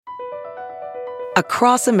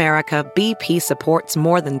Across America, BP supports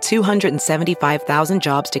more than 275,000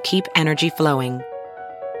 jobs to keep energy flowing.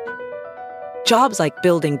 Jobs like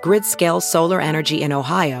building grid-scale solar energy in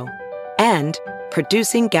Ohio and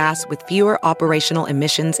producing gas with fewer operational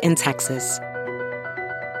emissions in Texas.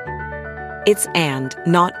 It's and,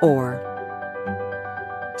 not or.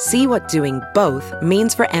 See what doing both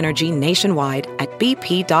means for energy nationwide at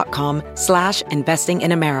bp.com/investing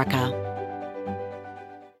in America.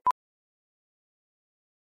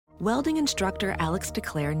 Welding instructor Alex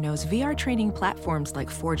DeClaire knows VR training platforms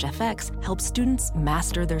like Forge FX help students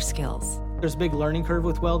master their skills. There's a big learning curve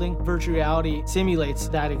with welding. Virtual reality simulates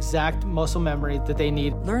that exact muscle memory that they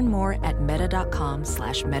need. Learn more at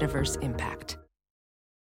meta.com/metaverseimpact.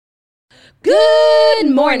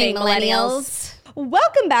 Good morning, millennials.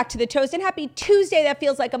 Welcome back to The Toast, and happy Tuesday. That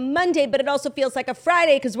feels like a Monday, but it also feels like a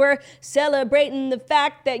Friday because we're celebrating the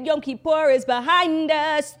fact that Yom Kippur is behind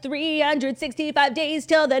us. 365 days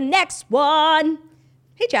till the next one.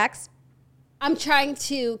 Hey, Jax. I'm trying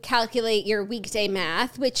to calculate your weekday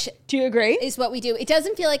math, which do you agree? Is what we do. It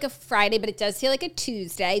doesn't feel like a Friday, but it does feel like a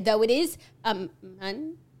Tuesday, though it is a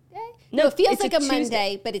Monday. No, it feels like a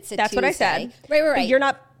Monday, but it's a Tuesday. That's what I said. Right. But you're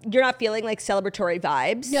not feeling like celebratory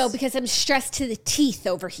vibes? No, because I'm stressed to the teeth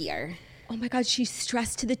over here. Oh my God, she's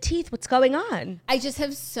stressed to the teeth. What's going on? I just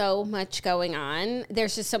have so much going on.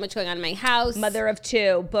 There's just so much going on in my house. Mother of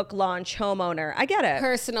two, book launch, homeowner. I get it.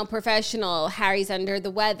 Personal, professional, Harry's under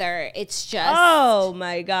the weather. It's just... Oh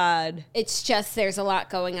my God. It's just there's a lot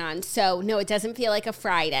going on. So no, it doesn't feel like a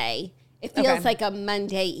Friday. It feels like a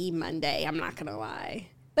Monday-y Monday. I'm not going to lie.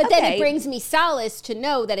 But then it brings me solace to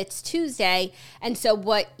know that it's Tuesday, and so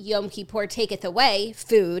what Yom Kippur taketh away,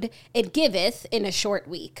 food, it giveth in a short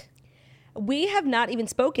week. We have not even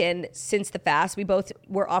spoken since the fast. We both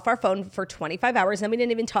were off our phone for 25 hours, and we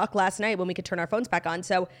didn't even talk last night when we could turn our phones back on.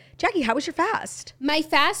 So, Jackie, how was your fast? My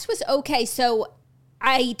fast was okay. So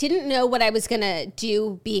I didn't know what I was going to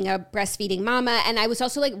do being a breastfeeding mama. And I was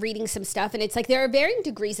also like reading some stuff. And it's like there are varying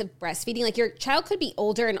degrees of breastfeeding. Like your child could be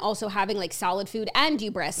older and also having like solid food and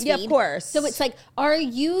you breastfeed. Yeah, of course. So it's like, are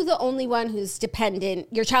you the only one who's dependent?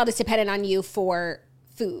 Your child is dependent on you for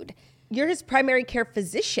food. You're his primary care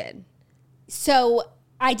physician. So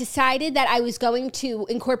I decided that I was going to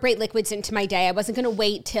incorporate liquids into my day. I wasn't going to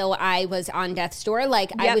wait till I was on death's door.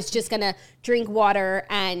 I was just going to drink water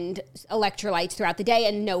and electrolytes throughout the day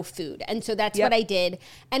and no food. And so that's what I did.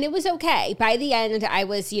 And it was okay. By the end, I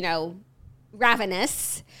was,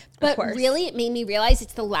 ravenous. But really, it made me realize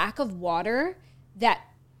it's the lack of water that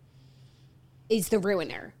is the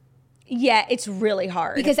ruiner. Yeah, it's really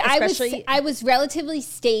hard. Because I was relatively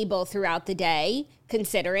stable throughout the day,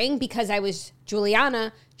 considering, because I was,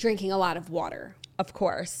 Juliana, drinking a lot of water. Of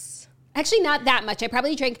course. Actually, not that much. I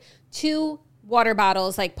probably drank 2 water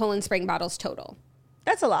bottles, like Poland Spring bottles total.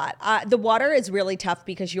 That's a lot. The water is really tough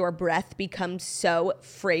because your breath becomes so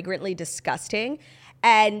fragrantly disgusting.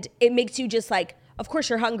 And it makes you just like, of course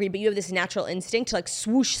you're hungry, but you have this natural instinct to like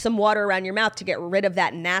swoosh some water around your mouth to get rid of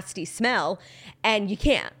that nasty smell. And you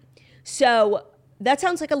can't. So that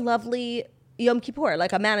sounds like a lovely Yom Kippur,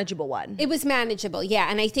 like a manageable one. It was manageable, yeah.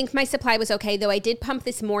 And I think my supply was okay, though I did pump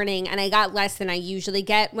this morning and I got less than I usually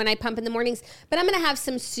get when I pump in the mornings. But I'm going to have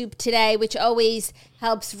some soup today, which always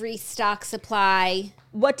helps restock supply.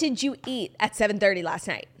 What did you eat at 7:30 last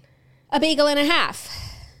night? A bagel and a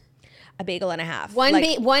half. A bagel and a half.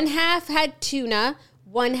 One half had tuna,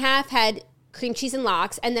 one half had cream cheese and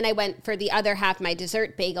lox, and then I went for the other half, my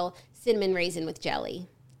dessert bagel, cinnamon raisin with jelly.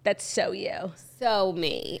 That's so you. So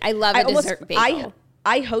me. I love a dessert bagel.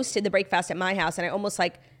 I hosted the breakfast at my house, and I almost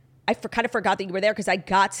kind of forgot that you were there because I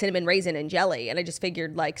got cinnamon raisin and jelly, and I just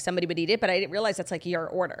figured like somebody would eat it, but I didn't realize that's like your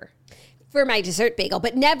order. For my dessert bagel,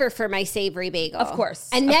 but never for my savory bagel. Of course.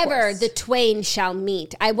 And never the twain shall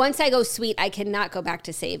meet. Once I go sweet, I cannot go back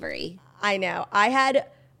to savory. I know. I had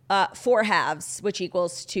 4 halves, which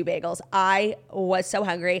equals 2 bagels. I was so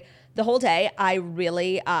hungry. The whole day, I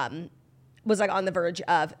really was like on the verge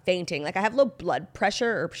of fainting. Like I have low blood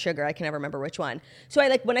pressure or sugar. I can never remember which one. So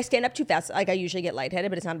when I stand up too fast, like I usually get lightheaded,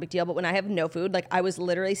 but it's not a big deal. But when I have no food, like I was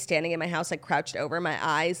literally standing in my house, like crouched over, my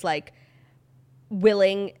eyes, like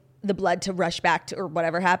willing the blood to rush back to, or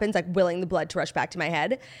whatever happens, like willing the blood to rush back to my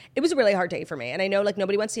head. It was a really hard day for me. And I know like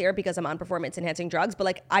nobody wants to hear it because I'm on performance enhancing drugs, but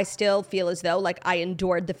like I still feel as though like I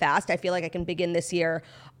endured the fast. I feel like I can begin this year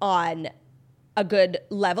on a good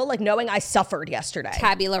level, like knowing I suffered yesterday.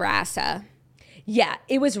 Tabula rasa. Yeah,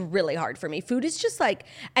 it was really hard for me. Food is just like,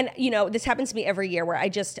 and this happens to me every year where I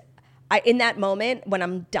in that moment when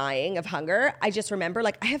I'm dying of hunger, I just remember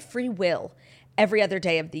like I have free will every other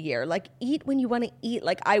day of the year. Like eat when you want to eat.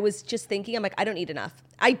 Like I was just thinking, I'm like, I don't eat enough.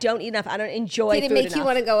 I don't eat enough. I don't enjoy Did it food make enough. you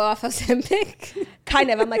want to go off Ozempic? Kind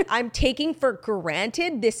of. I'm like, I'm taking for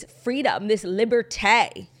granted this freedom, this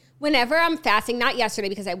liberté. Whenever I'm fasting, not yesterday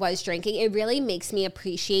because I was drinking, it really makes me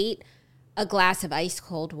appreciate a glass of ice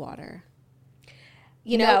cold water.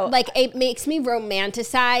 You know, like it makes me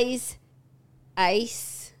romanticize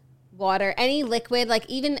ice, water, any liquid. Like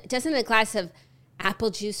even, doesn't a glass of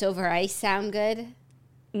apple juice over ice sound good?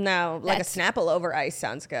 No, like a Snapple over ice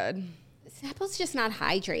sounds good. Snapple's just not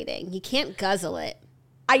hydrating. You can't guzzle it.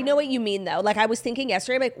 I know what you mean though. Like I was thinking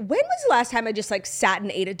yesterday, I'm like, when was the last time I just like sat and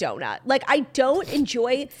ate a donut? Like I don't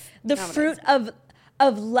enjoy the fruit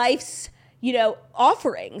of life's, you know,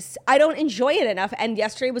 offerings. I don't enjoy it enough. And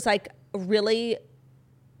yesterday was like really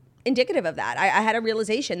indicative of that. I had a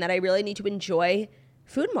realization that I really need to enjoy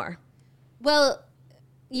food more. Well,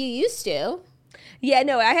 you used to. Yeah,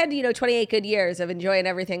 no, I had, 28 good years of enjoying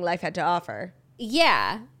everything life had to offer.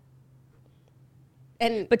 Yeah.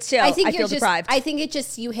 But still, I feel deprived. I think it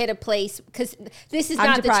just, you hit a place, because this is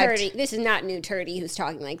not deprived. the Turdy. This is not new Turdy who's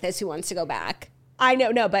talking like this, who wants to go back. I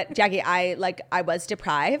know, no, but Jackie, I was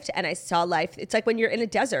deprived and I saw life. It's like when you're in a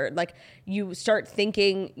desert, like you start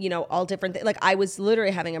thinking, all different things. Like I was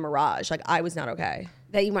literally having a mirage. Like I was not okay.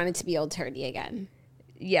 That you wanted to be old Turdy again.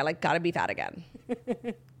 Yeah, like gotta be fat again.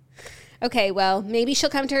 Okay, well, maybe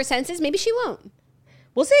she'll come to her senses. Maybe she won't.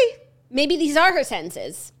 We'll see. Maybe these are her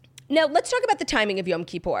senses. Now, let's talk about the timing of Yom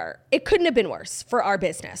Kippur. It couldn't have been worse for our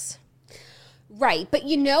business. Right, but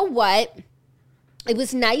you know what? It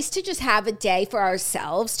was nice to just have a day for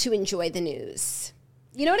ourselves to enjoy the news.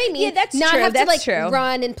 You know what I mean? Yeah, that's Not true. have That's to true.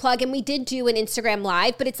 Run and plug. And we did do an Instagram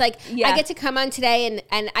live, but it's like I get to come on today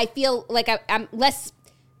and I feel like I'm less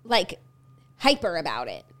like hyper about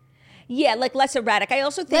it. Yeah, like less erratic. I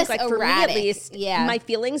also think, Less for erratic, me at least, my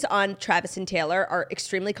feelings on Travis and Taylor are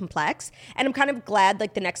extremely complex. And I'm kind of glad,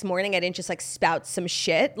 like, the next morning I didn't just, like, spout some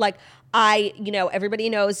shit. Like, everybody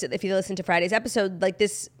knows, if you listen to Friday's episode, like,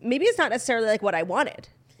 this, maybe it's not necessarily, like, what I wanted.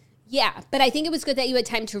 Yeah, but I think it was good that you had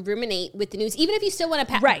time to ruminate with the news. Even if you still want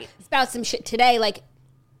to spout some shit today, like,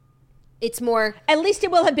 it's more... At least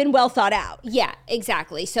it will have been well thought out. Yeah,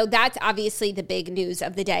 exactly. So that's obviously the big news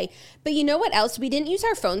of the day. But you know what else? We didn't use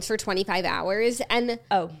our phones for 25 hours. And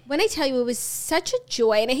when I tell you, it was such a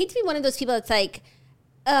joy. And I hate to be one of those people that's like,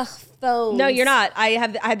 ugh, phones. No, you're not. I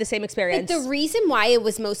had the same experience. But the reason why it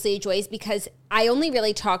was mostly a joy is because I only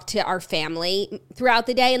really talked to our family throughout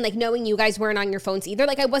the day, and like knowing you guys weren't on your phones either,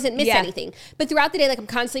 like I wasn't missing anything. But throughout the day, like I'm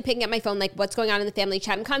constantly picking up my phone, like what's going on in the family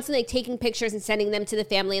chat. I'm constantly like taking pictures and sending them to the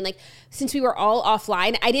family. And like since we were all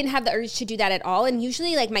offline, I didn't have the urge to do that at all. And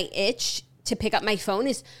usually like my itch to pick up my phone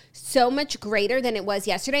is so much greater than it was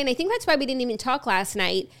yesterday. And I think that's why we didn't even talk last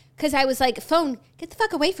night, because I was like, phone, get the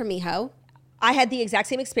fuck away from me, ho. I had the exact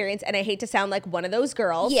same experience, and I hate to sound like one of those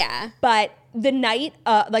girls. Yeah. But the night,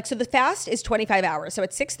 so the fast is 25 hours. So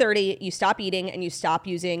at 6:30, you stop eating and you stop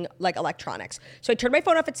using like electronics. So I turned my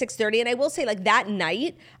phone off at 6:30, and I will say like that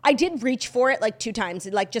night, I did reach for it like 2 times,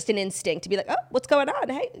 like just an instinct to be like, oh, what's going on?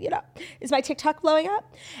 Hey, is my TikTok blowing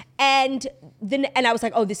up? And I was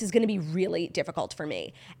like, oh, this is going to be really difficult for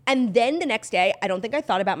me. And then the next day, I don't think I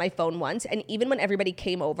thought about my phone once. And even when everybody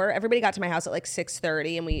came over, everybody got to my house at like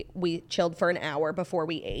 6:30, and we chilled for an hour before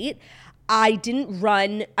we ate. I didn't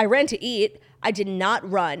run. I ran to eat. I did not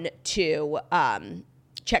run to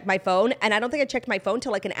check my phone. And I don't think I checked my phone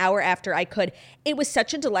till like an hour after I could. It was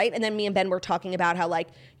such a delight. And then me and Ben were talking about how like,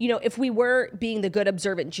 if we were being the good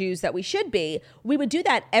observant Jews that we should be, we would do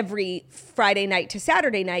that every Friday night to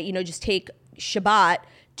Saturday night, just take Shabbat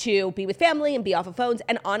to be with family and be off of phones.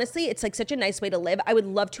 And honestly, it's like such a nice way to live. I would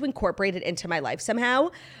love to incorporate it into my life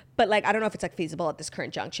somehow. But like, I don't know if it's like feasible at this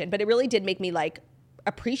current junction, but it really did make me like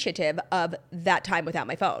appreciative of that time without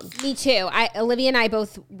my phone. Me too. Olivia and I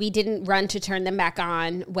both, we didn't run to turn them back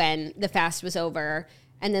on when the fast was over.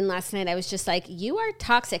 And then last night I was just like, you are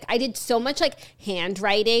toxic. I did so much like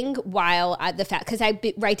handwriting while the fast, because I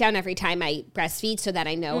write down every time I breastfeed so that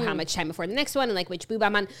I know how much time before the next one and like which boob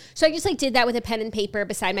I'm on. So I just like did that with a pen and paper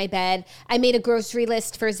beside my bed. I made a grocery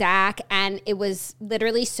list for Zach, and it was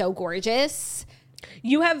literally so gorgeous.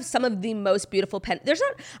 You have some of the most beautiful I'm not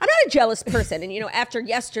a jealous person. And, after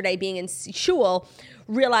yesterday being in shul,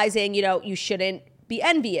 realizing, you shouldn't be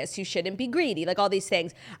envious, you shouldn't be greedy, like all these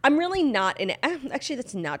things. I'm really not actually,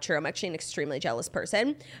 that's not true. I'm actually an extremely jealous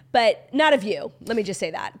person, but not of you. Let me just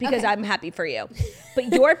say that, because I'm happy for you.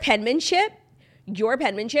 But your penmanship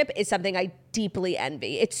is something I deeply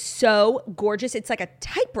envy. It's so gorgeous. It's like a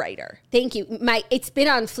typewriter. Thank you. It's been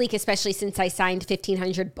on fleek, especially since I signed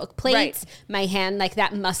 1,500 book plates. Right. My hand, like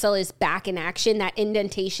that muscle is back in action. That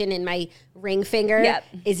indentation in my ring finger Yep.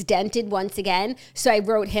 is dented once again. So I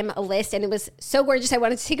wrote him a list, and it was so gorgeous. I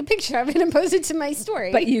wanted to take a picture of it and post it to my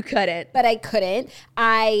story. But you couldn't. But I couldn't.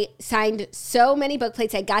 I signed so many book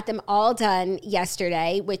plates. I got them all done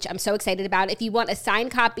yesterday, which I'm so excited about. If you want a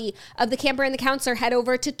signed copy of The Camper and the Counselor, head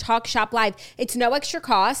over to Talk Shop Live. It's no extra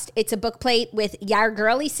cost. It's a book plate with Yar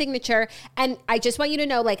Girlie's signature. And I just want you to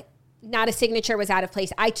know, like, not a signature was out of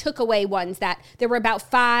place. I took away ones that there were about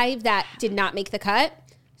 5 that did not make the cut.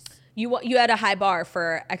 You had a high bar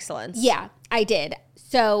for excellence. Yeah, I did.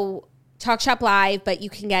 So Talk Shop Live, but you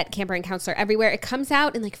can get Camper and Counselor everywhere. It comes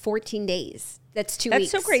out in like 14 days. That's 2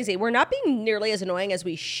 weeks. That's so crazy. We're not being nearly as annoying as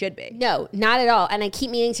we should be. No, not at all. And I keep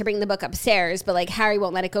meaning to bring the book upstairs, but like Harry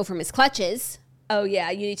won't let it go from his clutches. Oh, yeah.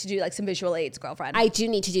 You need to do like some visual aids, girlfriend. I do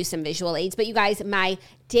need to do some visual aids. But you guys, my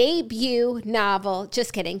debut novel,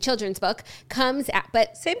 just kidding, children's book, comes out.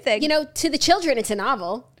 But same thing. You know, to the children, it's a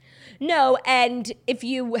novel. No, and if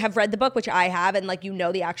you have read the book, which I have, and like you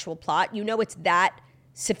know the actual plot, you know it's that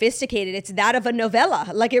sophisticated. It's that of a novella.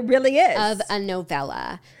 Like it really is. Of a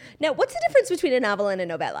novella. Now, what's the difference between a novel and a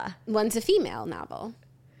novella? One's a female novel.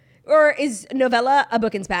 Or is novella a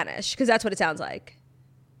book in Spanish? Because that's what it sounds like.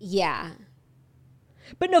 Yeah.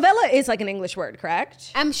 But novella is like an English word,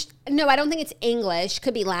 correct? No, I don't think it's English.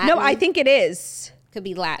 Could be Latin. No, I think it is. Could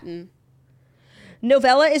be Latin.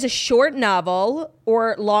 Novella is a short novel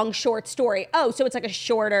or long short story. Oh, so it's like a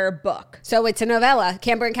shorter book. So it's a novella.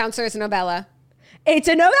 Camper and Counselor is a novella. It's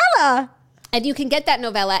a novella. And you can get that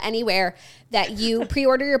novella anywhere that you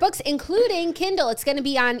pre-order your books, including Kindle. It's going to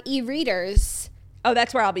be on e-readers. Oh,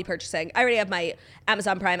 that's where I'll be purchasing. I already have my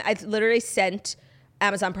Amazon Prime. I literally sent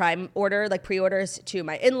Amazon Prime pre-orders to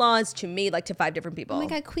my in-laws, to me, like to 5 different people. Oh my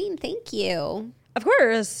God, Queen, thank you. Of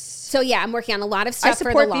course. So yeah, I'm working on a lot of stuff for the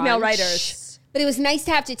I support launch. female writers. But it was nice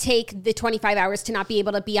to have to take the 25 hours to not be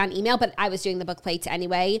able to be on email, but I was doing the book plates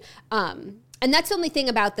anyway. And that's the only thing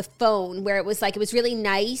about the phone where it was really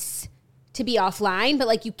nice to be offline, but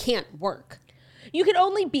like you can't work. You can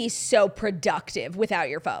only be so productive without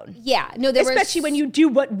your phone. Yeah. No, especially when you do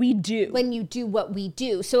what we do. When you do what we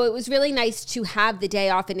do. So it was really nice to have the day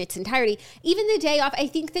off in its entirety. Even the day off, I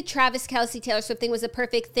think the Travis Kelce Taylor Swift thing was a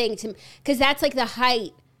perfect thing because that's like the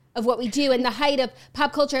height of what we do and the height of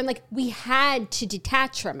pop culture. And like we had to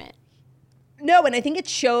detach from it. No, and I think it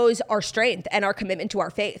shows our strength and our commitment to our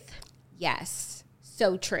faith. Yes.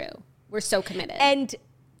 So true. We're so committed. And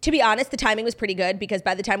to be honest, the timing was pretty good because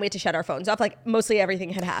by the time we had to shut our phones off, like mostly everything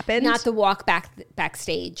had happened. Not the walk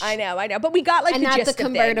backstage. I know. But we got like and the not gist the of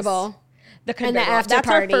convertible. Things. The convertible. And the after That's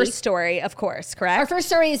party. Our first story, of course, correct? Our first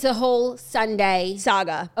story is the whole Sunday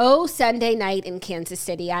saga. Oh, Sunday night in Kansas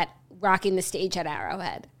City at rocking the stage at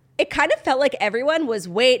Arrowhead. It kind of felt like everyone was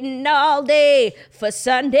waiting all day for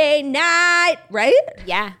Sunday night, right?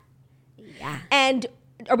 Yeah. Yeah. And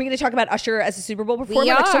are we going to talk about Usher as a Super Bowl performer?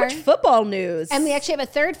 We Like so are. much football news. And we actually have a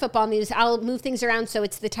third football news. I'll move things around so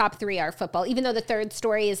it's the top 3 are football, even though the third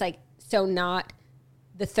story is like so not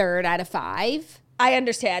the 3rd out of 5. I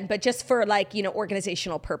understand, but just for like,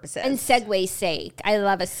 organizational purposes. And segue's sake. I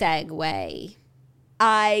love a segue.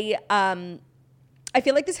 I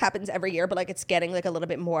feel like this happens every year, but like it's getting like a little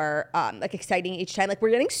bit more like exciting each time. Like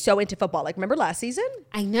we're getting so into football. Like remember last season?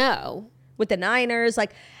 I know. With the Niners,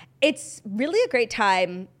 like it's really a great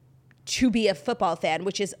time to be a football fan,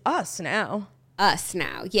 which is us now. Us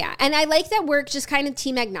now, yeah. And I like that we're just kind of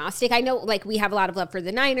team agnostic. I know like we have a lot of love for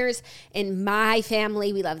the Niners. In my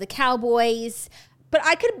family, we love the Cowboys. But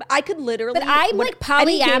I could literally. But I'm like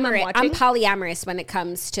polyamorous. I'm polyamorous when it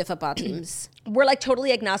comes to football teams. We're like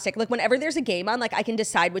totally agnostic. Like whenever there's a game on, like I can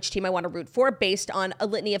decide which team I want to root for based on a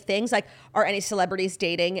litany of things. Like, are any celebrities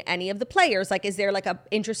dating any of the players? Like, is there like a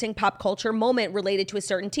interesting pop culture moment related to a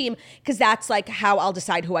certain team? Because that's like how I'll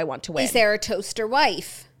decide who I want to win. Is there a toaster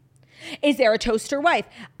wife? Is there a toaster wife?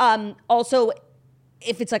 Also,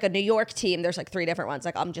 if it's like a New York team, there's like 3 different ones.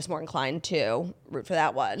 Like I'm just more inclined to root for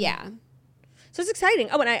that one. Yeah. So it's exciting.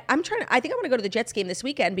 Oh, and I think I want to go to the Jets game this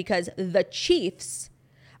weekend because the Chiefs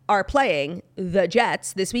are playing the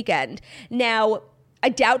Jets this weekend. Now, I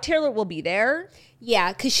doubt Taylor will be there.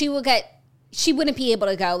 Yeah, because she wouldn't be able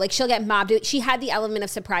to go. Like she'll get mobbed. She had the element of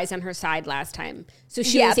surprise on her side last time. So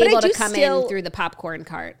she was able to come in through the popcorn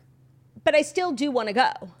cart. But I still do want to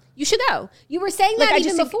go. You should go. You were saying Like, that I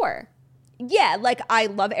even just before. Yeah, like I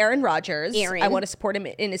love Aaron Rodgers. Aaron. I want to support him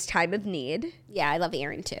in his time of need. Yeah, I love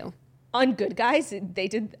Aaron too. On Good Guys, they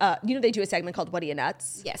did, they do a segment called What Are You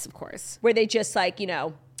Nuts? Yes, of course. Where they just like,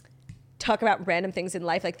 talk about random things in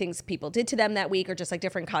life, like things people did to them that week or just like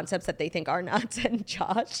different concepts that they think are nuts. And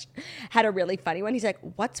Josh had a really funny one. He's like,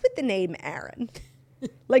 what's with the name Aaron?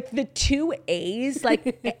 Like the 2 A's,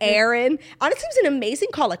 like Aaron. Honestly, it was an amazing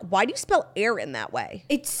call. Like, why do you spell Aaron that way?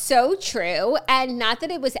 It's so true. And not that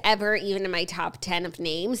it was ever even in my top 10 of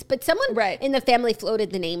names, but someone in the family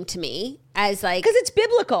floated the name to me as like... Because it's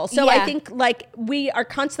biblical. So Yeah. I think like we are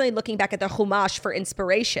constantly looking back at the Chumash for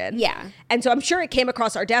inspiration. Yeah. And so I'm sure it came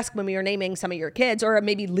across our desk when we were naming some of your kids, or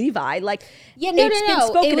maybe Levi. Like, Yeah, no.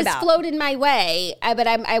 spoken It was about. floated my way, but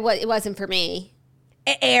it wasn't for me.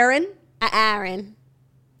 Aaron? Aaron.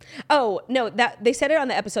 Oh, no, that they said it on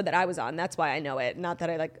the episode that I was on. That's why I know it. Not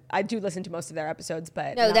that I do listen to most of their episodes,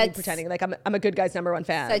 but No, not me that's- pretending like I'm a good guy's #1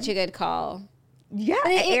 fan. Such a good call. Yeah,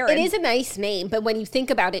 But Aaron. it is a nice name, but when you think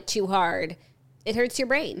about it too hard, it hurts your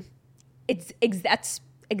brain. That's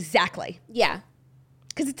exactly. Yeah.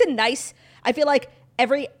 Because it's a nice, I feel like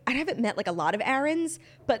I haven't met like a lot of Aarons,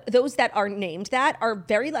 but those that are named that are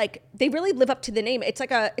very like, they really live up to the name. It's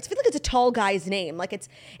like I feel like it's a tall guy's name. Like it's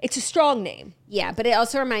a strong name. Yeah, but it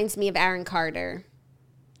also reminds me of Aaron Carter.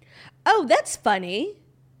 Oh, that's funny.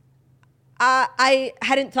 I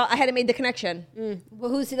hadn't made the connection. Well,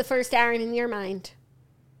 who's the first Aaron in your mind?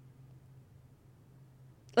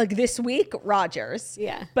 Like this week, Rogers.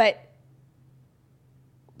 Yeah. But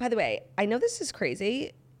by the way, I know this is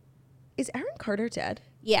crazy. Is Aaron Carter dead?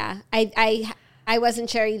 Yeah, I wasn't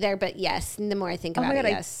sure either, but yes, the more I think about it,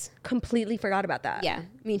 yes. I completely forgot about that. Yeah,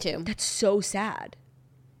 me too. That's so sad.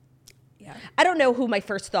 Yeah. I don't know who my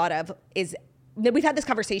first thought of is. We've had this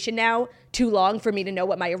conversation now too long for me to know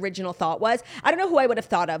what my original thought was. I don't know who I would have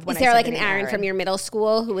thought of when Is there I said like the an name Aaron from your middle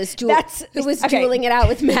school who was dueling it out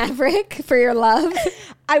with Maverick for your love?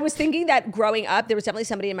 I was thinking that growing up, there was definitely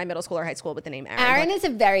somebody in my middle school or high school with the name Aaron. Aaron is a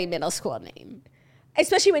very middle school name.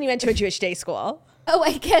 Especially when you went to a Jewish day school. Oh,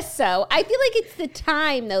 I guess so. I feel like it's the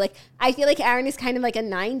time though. Like I feel like Aaron is kind of like a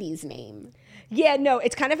 90s name. Yeah, no,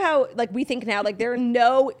 it's kind of how like we think now. Like there are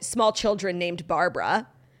no small children named Barbara.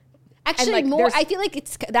 Actually, like, more. I feel like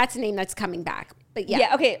that's a name that's coming back. But yeah.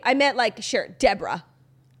 Yeah, okay. I meant like, sure, Deborah.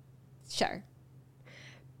 Sure.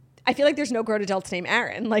 I feel like there's no grown adults named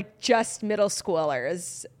Aaron. Like just middle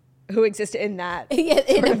schoolers who exist in that Yeah,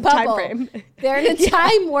 in a time bubble. frame. They're in a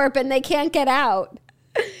time warp and they can't get out.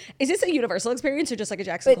 Is this a universal experience or just like a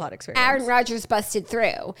Jackson Claude experience? Aaron Rodgers busted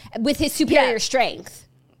through with his superior strength.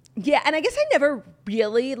 Yeah, and I guess I never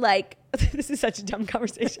really like, this is such a dumb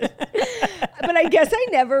conversation, but I guess I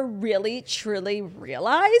never really truly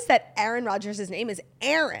realized that Aaron Rodgers' name is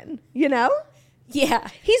Aaron, you know? Yeah.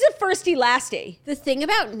 He's a firsty lasty. The thing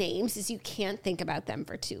about names is you can't think about them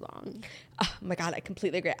for too long. Oh my God, I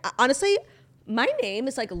completely agree. Honestly, my name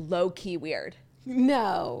is like low-key weird.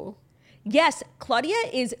 No. Yes, Claudia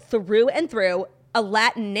is through and through a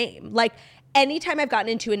Latin name. Like anytime I've gotten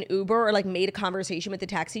into an Uber or like made a conversation with the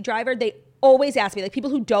taxi driver, they always ask me, like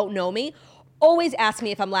people who don't know me always ask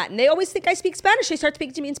me if I'm Latin. They always think I speak Spanish. They start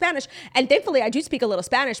speaking to me in Spanish. And thankfully I do speak a little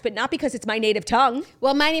Spanish, but not because it's my native tongue.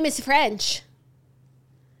 Well, my name is French.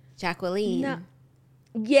 Jacqueline. No.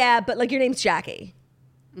 Yeah, but like your name's Jackie.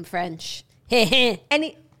 I'm French.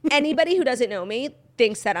 Anybody who doesn't know me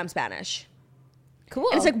thinks that I'm Spanish. Cool.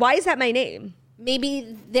 And it's like, why is that my name?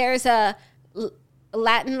 Maybe there's a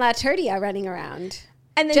Latin Laturdia running around.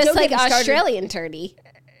 And then just don't like get me started- Australian turdy.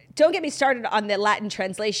 Don't get me started on the Latin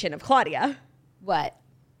translation of Claudia. What?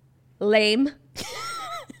 Lame.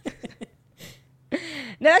 No,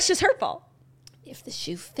 that's just hurtful. If the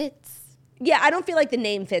shoe fits. Yeah, I don't feel like the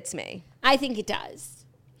name fits me. I think it does.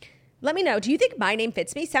 Let me know. Do you think my name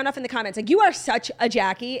fits me? Sound off in the comments. Like, you are such a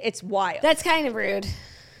Jackie. It's wild. That's kind of rude.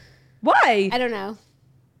 Why? I don't know.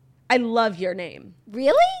 I love your name.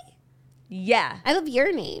 Really? Yeah. I love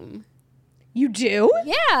your name. You do?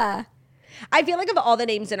 Yeah. I feel like of all the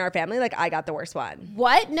names in our family, like I got the worst one.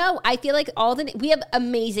 What? No, I feel like we have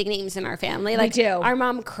amazing names in our family. Like do. Our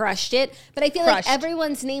mom crushed it, but I feel Crushed. like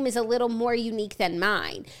everyone's name is a little more unique than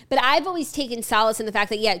mine. But I've always taken solace in the fact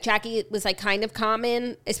that Jackie was like kind of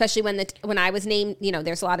common, especially when I was named. You know,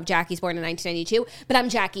 there's a lot of Jackies born in 1992, but I'm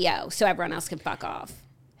Jackie O, so everyone else can fuck off.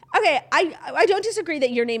 Okay, I don't disagree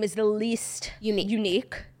that your name is the least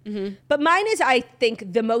unique. Mm-hmm. But mine is, I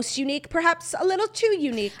think, the most unique, perhaps a little too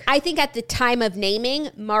unique. I think at the time of naming,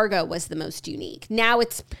 Margot was the most unique. Now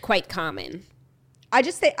it's quite common. I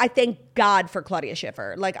thank God for Claudia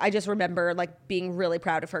Schiffer. Like, I just remember like being really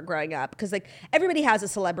proud of her growing up because like everybody has a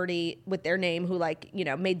celebrity with their name who like, you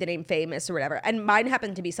know, made the name famous or whatever. And mine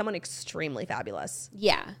happened to be someone extremely fabulous.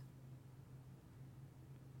 Yeah.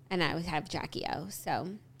 And I would have Jackie O, so.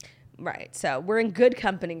 Right. So we're in good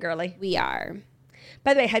company, girly. We are.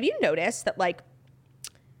 By the way, have you noticed that like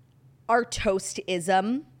our toast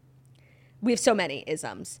ism, we have so many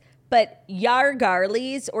isms, but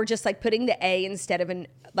Yargarlies, or just like putting the A instead of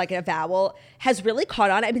a vowel, has really caught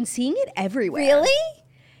on. I've been seeing it everywhere. Really?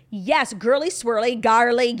 Yes, girly swirly,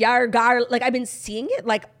 garly, yargar. Like I've been seeing it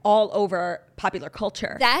like all over popular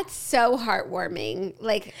culture. That's so heartwarming.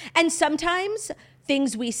 Like, And sometimes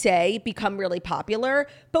things we say become really popular,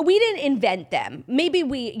 but we didn't invent them. Maybe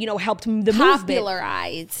we, helped the movement.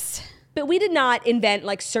 popularized. But we did not invent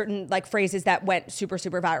like certain like phrases that went super,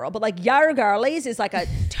 super viral. But like yargarlies is like a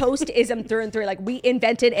toast-ism through and through. Like we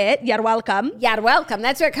invented it. You're welcome. You're welcome.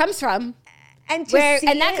 That's where it comes from. And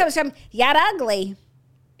that comes from you're ugly.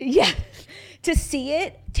 Yeah. To see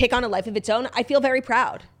it take on a life of its own, I feel very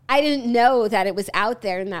proud. I didn't know that it was out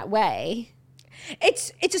there in that way.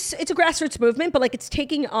 It's a grassroots movement, but like it's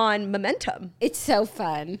taking on momentum. It's so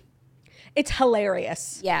fun. It's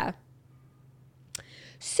hilarious. Yeah.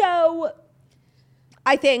 So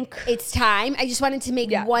I think it's time. I just wanted to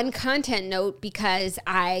make one content note because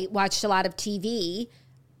I watched a lot of TV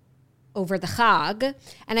over the Chag,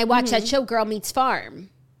 and I watched that show Girl Meets Farm.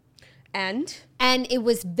 And it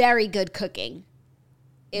was very good cooking.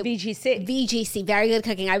 VGC, very good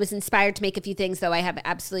cooking. I was inspired to make a few things, though I have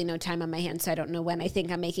absolutely no time on my hands, so I don't know when. I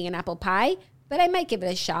think I'm making an apple pie, but I might give it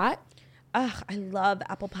a shot. Ugh, I love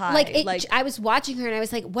apple pie. I was watching her and I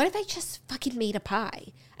was like, what if I just fucking made a pie?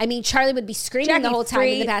 I mean, Charlie would be screaming the whole time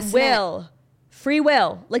in the bassinet. Free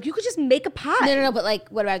will. Like, you could just make a pie. No, but like,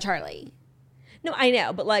 what about Charlie? No, I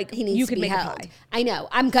know, but like, he needs you to could be make held. a pie. I know.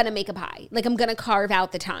 I'm going to make a pie. Like, I'm going to carve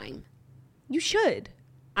out the time. You should.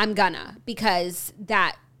 I'm gonna, because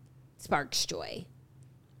that sparks joy.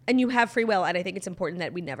 And you have free will, and I think it's important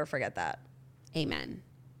that we never forget that. Amen.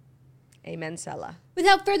 Amen, Sella.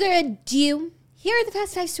 Without further ado, here are the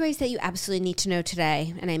Fast 5 stories that you absolutely need to know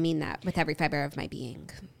today. And I mean that with every fiber of my being.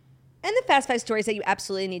 And the Fast 5 stories that you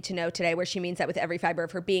absolutely need to know today, where she means that with every fiber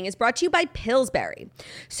of her being, is brought to you by Pillsbury.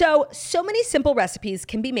 So many simple recipes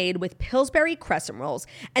can be made with Pillsbury crescent rolls,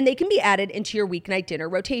 and they can be added into your weeknight dinner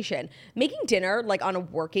rotation. Making dinner like on a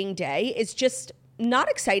working day is just not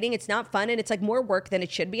exciting. It's not fun, and it's like more work than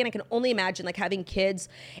it should be. And I can only imagine like having kids.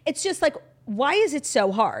 It's just like, why is it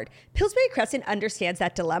so hard? Pillsbury Crescent understands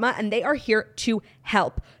that dilemma, and they are here to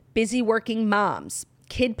help busy working moms.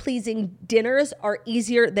 Kid-pleasing dinners are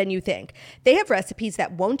easier than you think. They have recipes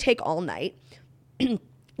that won't take all night.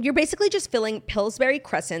 You're basically just filling Pillsbury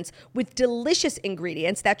crescents with delicious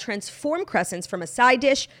ingredients that transform crescents from a side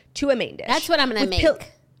dish to a main dish. That's what I'm going to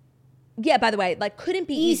make. Yeah, by the way, like couldn't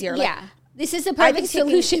be easier. Yeah. This is a perfect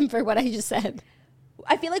solution for what I just said.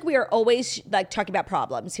 I feel like we are always like talking about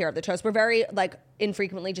problems here at the Toast. We're very like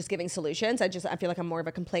infrequently just giving solutions. I feel like I'm more of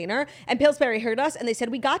a complainer. And Pillsbury heard us and they said,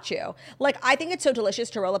 we got you. Like, I think it's so delicious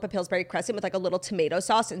to roll up a Pillsbury crescent with like a little tomato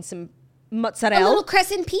sauce and some mozzarella. A little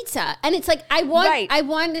crescent pizza. And it's like, I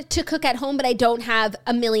want to cook at home, but I don't have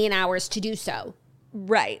a million hours to do so.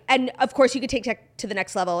 Right. And of course you could take tech to the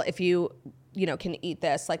next level if you can eat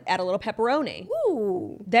this, like add a little pepperoni.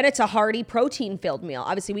 Ooh. Then it's a hearty protein-filled meal.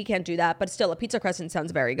 Obviously, we can't do that, but still, a pizza crescent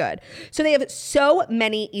sounds very good. So they have so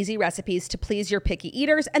many easy recipes to please your picky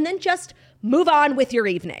eaters, and then just move on with your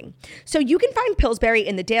evening. So you can find Pillsbury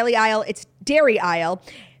in the dairy aisle,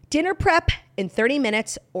 dinner prep in 30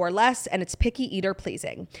 minutes or less, and it's picky eater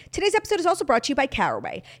pleasing. Today's episode is also brought to you by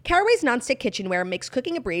Caraway. Caraway's nonstick kitchenware makes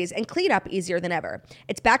cooking a breeze and clean up easier than ever.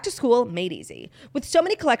 It's back to school made easy. With so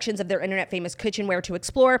many collections of their internet famous kitchenware to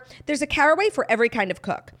explore, there's a Caraway for every kind of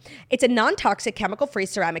cook. It's a non-toxic, chemical-free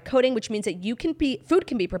ceramic coating, which means that food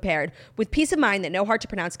can be prepared with peace of mind that no hard to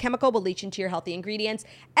pronounce chemical will leach into your healthy ingredients.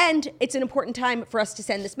 And it's an important time for us to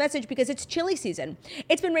send this message because it's chili season.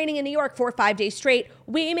 It's been raining in New York for 5 days straight.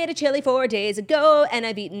 We made a chili 4 days ago, and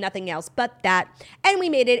I've eaten nothing else but that. And we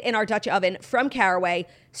made it in our Dutch oven from Caraway.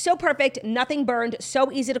 So perfect, nothing burned,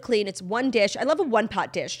 so easy to clean. It's one dish. I love a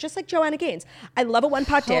one-pot dish, just like Joanna Gaines. I love a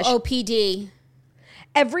one-pot dish. OPD.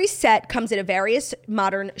 Every set comes in various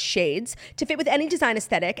modern shades to fit with any design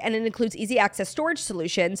aesthetic, and it includes easy access storage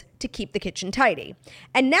solutions to keep the kitchen tidy.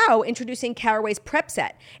 And now, introducing Caraway's Prep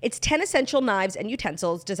Set. It's 10 essential knives and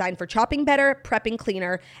utensils designed for chopping better, prepping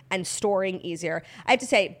cleaner, and storing easier. I have to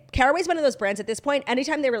say, Caraway's one of those brands at this point,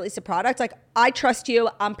 anytime they release a product, like, I trust you,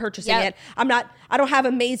 I'm purchasing it. I don't have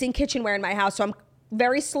amazing kitchenware in my house, so I'm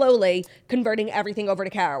very slowly converting everything over to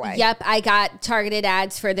Caraway. Yep, I got targeted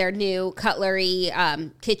ads for their new cutlery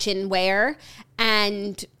kitchenware,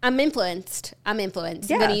 and I'm influenced. Yeah. I'm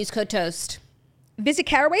going to use code TOAST. Visit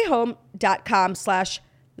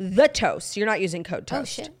carawayhome.com/thetoast. You're not using code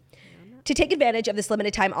TOAST. Oh, shit. to take advantage of this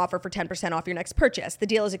limited time offer for 10% off your next purchase. The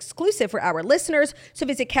deal is exclusive for our listeners, so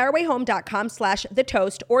visit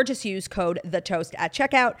carawayhome.com/thetoast or just use code THETOAST at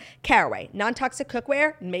checkout. Caraway, non-toxic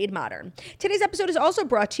cookware made modern. Today's episode is also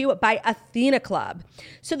brought to you by Athena Club.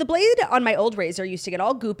 So the blade on my old razor used to get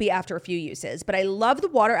all goopy after a few uses, but I love the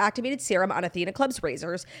water-activated serum on Athena Club's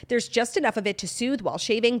razors. There's just enough of it to soothe while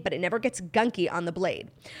shaving, but it never gets gunky on the blade.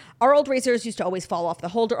 Our old razors used to always fall off the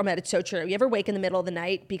holder. Oh man, it's so true. You ever wake in the middle of the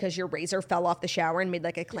night because your razor fell off the shower and made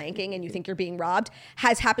like a clanking and you think you're being robbed?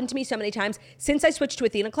 Has happened to me so many times since I switched to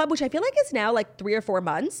Athena Club, which I feel like is now like 3 or 4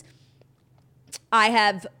 months. I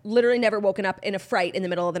have literally never woken up in a fright in the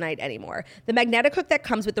middle of the night anymore. The magnetic hook that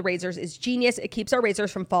comes with the razors is genius. It keeps our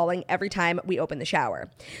razors from falling every time we open the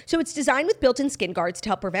shower. So it's designed with built-in skin guards to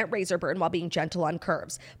help prevent razor burn while being gentle on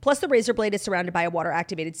curves. Plus, the razor blade is surrounded by a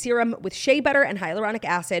water-activated serum with shea butter and hyaluronic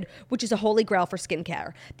acid, which is a holy grail for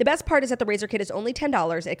skincare. The best part is that the razor kit is only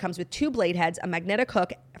 $10. It comes with 2 blade heads, a magnetic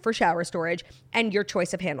hook for shower storage, and your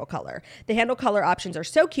choice of handle color. The handle color options are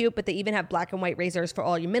so cute, but they even have black and white razors for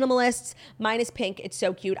all you minimalists. Mine is pink. It's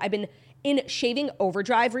so cute. I've been in shaving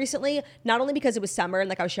overdrive recently, not only because it was summer and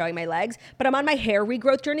like I was showing my legs, but I'm on my hair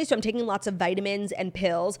regrowth journey. So I'm taking lots of vitamins and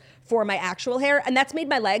pills for my actual hair. And that's made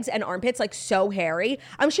my legs and armpits like so hairy.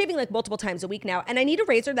 I'm shaving like multiple times a week now, and I need a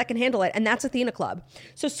razor that can handle it. And that's Athena Club.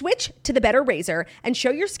 So switch to the better razor and show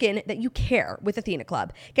your skin that you care with Athena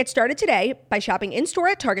Club. Get started today by shopping in-store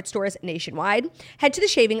at Target stores nationwide. Head to the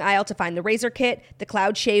shaving aisle to find the razor kit, the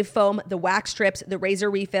cloud shave foam, the wax strips, the razor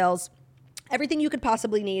refills. Everything you could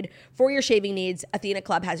possibly need for your shaving needs, Athena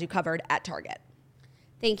Club has you covered at Target.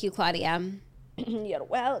 Thank you, Claudia. You're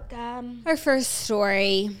welcome. Our first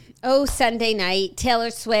story. Sunday night, Taylor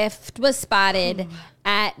Swift was spotted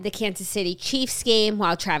at the Kansas City Chiefs game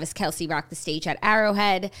while Travis Kelce rocked the stage at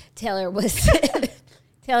Arrowhead. Taylor was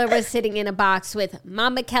sitting in a box with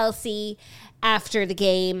Mama Kelce. After the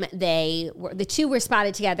game, the two were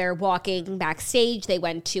spotted together walking backstage. They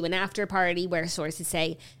went to an after party where sources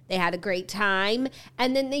say they had a great time,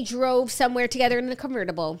 and then they drove somewhere together in a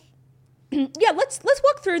convertible. Yeah, let's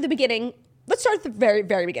walk through the beginning. Let's start at the very,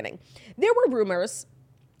 very beginning. There were rumors.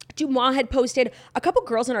 Dumois had posted, a couple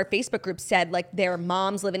girls in our Facebook group said like their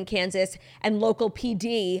moms live in Kansas and local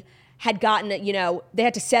PD had gotten, they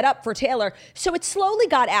had to set up for Taylor. So it slowly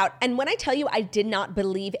got out. And when I tell you, I did not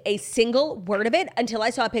believe a single word of it until I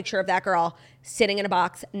saw a picture of that girl sitting in a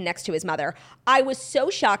box next to his mother. I was so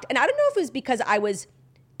shocked. And I don't know if it was because I was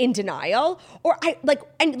in denial or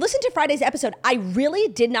and listen to Friday's episode. I really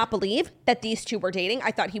did not believe that these two were dating. I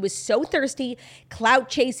thought he was so thirsty, clout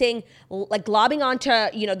chasing, like globbing onto,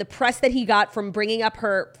 the press that he got from bringing up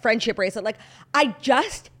her friendship bracelet. Like I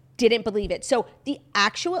just didn't believe it. So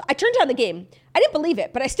I turned on the game. I didn't believe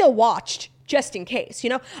it, but I still watched just in case,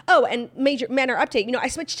 Oh, and major manner update, I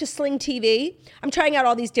switched to Sling TV. I'm trying out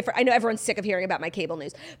all these different, I know everyone's sick of hearing about my cable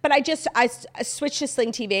news, but I switched to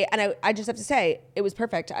Sling TV, and I just have to say, it was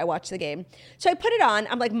perfect. I watched the game. So I put it on.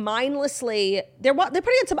 I'm like mindlessly, they're putting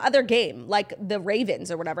on some other game, like the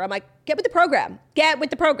Ravens or whatever. I'm like, get with the program.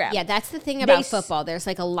 Yeah, that's the thing about football. There's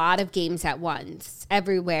like a lot of games at once,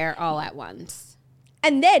 everywhere, all at once.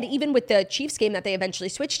 And then even with the Chiefs game that they eventually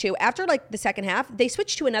switched to, after like the second half, they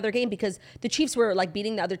switched to another game because the Chiefs were like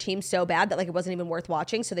beating the other team so bad that like it wasn't even worth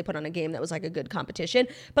watching. So they put on a game that was like a good competition.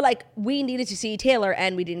 But like we needed to see Taylor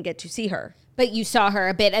and we didn't get to see her. But you saw her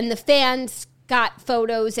a bit, and the fans got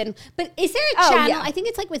photos. But is there a channel? Yeah. I think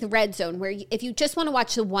it's like with Red Zone where if you just want to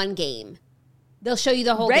watch the one game, they'll show you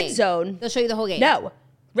the whole game. Red Zone? They'll show you the whole game. No.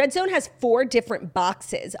 Red Zone has 4 different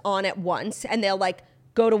boxes on at once, and they'll like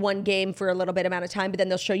go to one game for a little bit amount of time, but then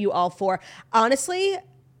they'll show you all 4. Honestly,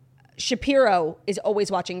 Shapiro is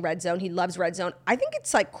always watching Red Zone. He loves Red Zone. I think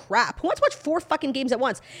it's like crap. Who wants to watch 4 fucking games at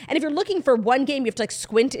once? And if you're looking for one game, you have to like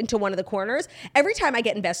squint into one of the corners. Every time I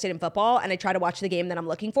get invested in football and I try to watch the game that I'm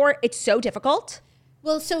looking for, it's so difficult.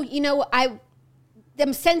 Well, so,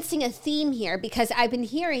 I'm sensing a theme here because I've been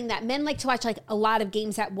hearing that men like to watch like a lot of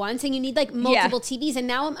games at once, and you need like multiple TVs. And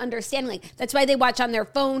now I'm understanding like that's why they watch on their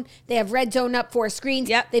phone. They have Red Zone up 4 screens.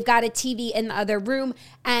 Yep. They've got a TV in the other room,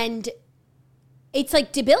 and it's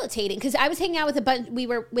like debilitating because I was hanging out with we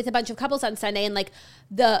were with a bunch of couples on Sunday, and like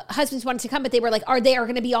the husbands wanted to come, but they were like, are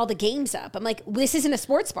going to be all the games up? I'm like, this isn't a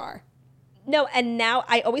sports bar. No, and now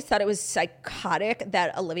I always thought it was psychotic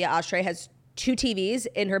that Olivia Oshry has 2 TVs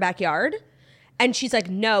in her backyard. And she's like,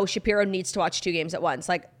 no, Shapiro needs to watch 2 games at once.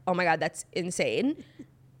 Like, oh my God, that's insane.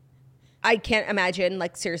 I can't imagine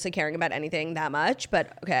like seriously caring about anything that much,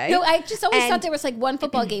 but okay. No, I just always thought there was like one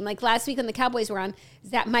football game. Like last week when the Cowboys were on,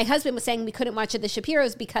 that my husband was saying we couldn't watch at the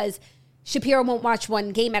Shapiros because Shapiro won't watch one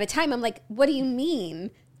game at a time. I'm like, what do you mean?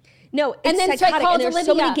 No, it's And then so I psychotic, called and there's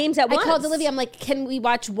Olivia. so many games at once. I called Olivia. I'm like, can we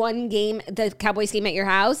watch one game, the Cowboys game at your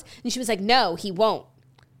house? And she was like, no, he won't.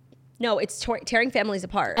 No, it's tearing families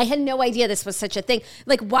apart. I had no idea this was such a thing.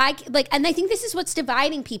 Like, why? Like, and I think this is what's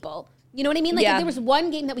dividing people. You know what I mean? Like, if there was one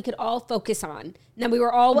game that we could all focus on, and then we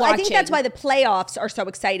were all watching. I think that's why the playoffs are so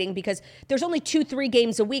exciting, because there's only 2-3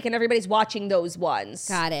 games a week, and everybody's watching those ones.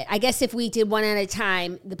 Got it. I guess if we did one at a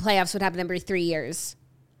time, the playoffs would happen every 3 years.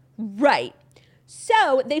 Right.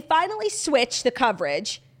 So they finally switched the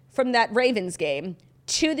coverage from that Ravens game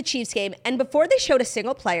to the Chiefs game. And before they showed a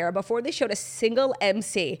single player, before they showed a single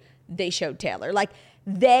MC, they showed Taylor. Like,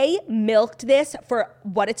 they milked this for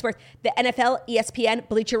what it's worth. The NFL, ESPN,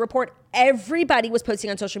 Bleacher Report, everybody was posting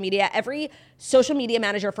on social media. Every social media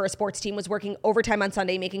manager for a sports team was working overtime on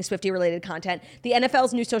Sunday making Swiftie-related content. The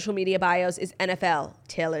NFL's new social media bios is NFL,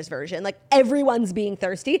 Taylor's version. Like, everyone's being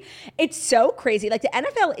thirsty. It's so crazy. Like, the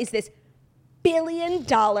NFL is this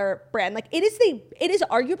billion-dollar brand. Like, it is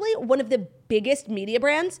arguably one of the biggest media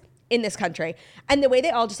brands in this country. And the way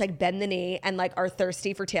they all just like bend the knee and like are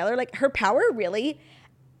thirsty for Taylor, like her power really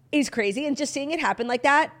is crazy. And just seeing it happen like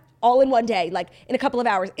that all in one day, like in a couple of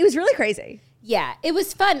hours, it was really crazy. Yeah, it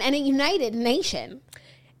was fun and it united a nation.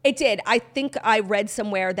 It did. I think I read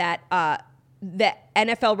somewhere that the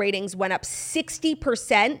NFL ratings went up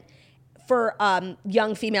 60% for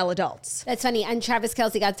young female adults. That's funny. And Travis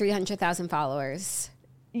Kelce got 300,000 followers.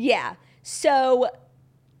 Yeah. So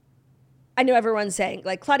I know everyone's saying,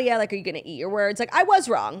 like, Claudia, like, are you going to eat your words? Like, I was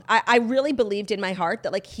wrong. I really believed in my heart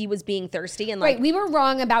that, like, he was being thirsty. And like, right, we were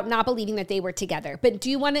wrong about not believing that they were together. But do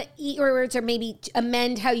you want to eat your words or maybe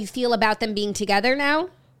amend how you feel about them being together now?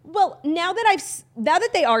 Well, now that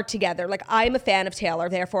they are together, like, I'm a fan of Taylor,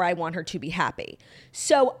 therefore I want her to be happy.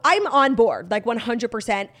 So I'm on board, like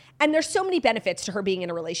 100%. And there's so many benefits to her being in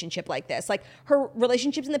a relationship like this. Like, her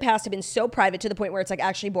relationships in the past have been so private to the point where it's like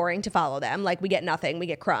actually boring to follow them. Like, we get nothing, we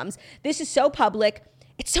get crumbs. This is so public.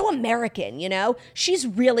 It's so American, you know? She's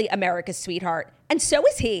really America's sweetheart. And so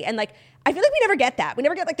is he. And like, I feel like we never get that. We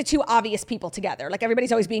never get like the two obvious people together. Like,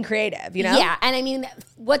 everybody's always being creative, you know? Yeah, and I mean,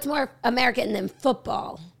 what's more American than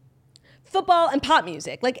football? Football and pop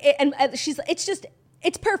music. Like,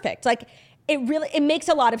 it's perfect. Like, it makes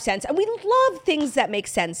a lot of sense. And we love things that make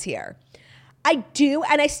sense here. I do,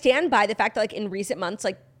 and I stand by the fact that, like, in recent months,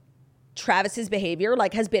 like, Travis's behavior,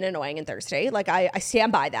 like, has been annoying and thirsty. Like, I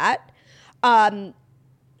stand by that.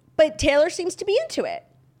 But Taylor seems to be into it.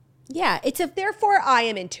 Yeah, therefore I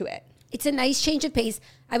am into it. It's a nice change of pace.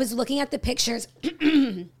 I was looking at the pictures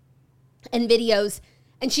and videos,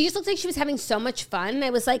 and she just looked like she was having so much fun. I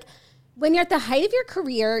was like, when you're at the height of your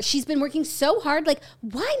career, she's been working so hard. Like,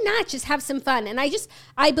 why not just have some fun? And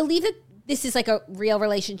I believe that this is like a real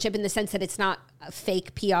relationship in the sense that it's not a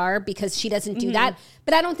fake PR, because she doesn't do that.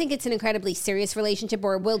 But I don't think it's an incredibly serious relationship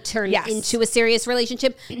or will turn into a serious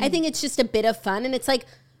relationship. I think it's just a bit of fun. And it's like,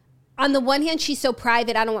 on the one hand, she's so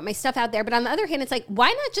private, I don't want my stuff out there. But on the other hand, it's like, why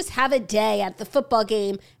not just have a day at the football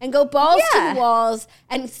game and go balls to the walls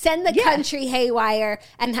and send the country haywire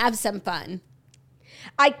and have some fun?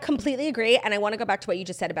 I completely agree. And I want to go back to what you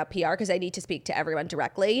just said about PR, because I need to speak to everyone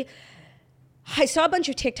directly. I saw a bunch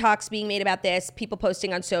of TikToks being made about this, people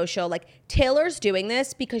posting on social. Like, Taylor's doing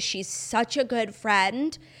this because she's such a good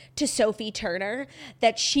friend to Sophie Turner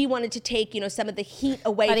that she wanted to take, you know, some of the heat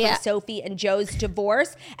away from Sophie and Joe's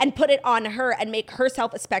divorce and put it on her and make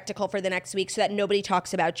herself a spectacle for the next week so that nobody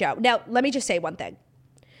talks about Joe. Now, let me just say one thing.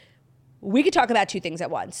 We could talk about two things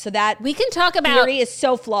at once. So that we can talk about theory is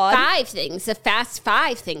so flawed. 5 things, the fast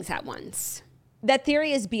 5 things at once. That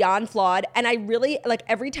theory is beyond flawed. And I really, like,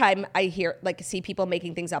 every time I see people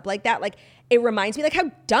making things up like that, like, it reminds me, like,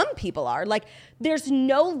 how dumb people are. Like, there's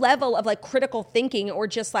no level of, like, critical thinking or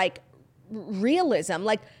just, like, realism.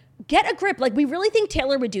 Like, get a grip. Like, we really think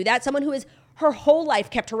Taylor would do that? Someone who has her whole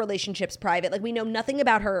life kept her relationships private. Like, we know nothing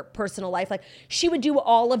about her personal life. Like, she would do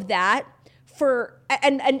all of that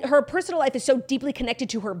and her personal life is so deeply connected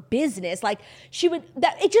to her business. Like,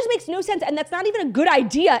 it just makes no sense. And that's not even a good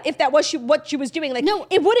idea if that was what she was doing. Like, no,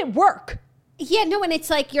 it wouldn't work. Yeah, no, and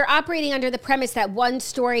it's like you're operating under the premise that one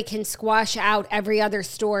story can squash out every other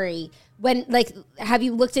story. When, like, have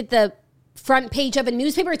you looked at the front page of a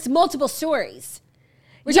newspaper? It's multiple stories.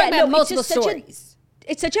 We're talking about multiple stories.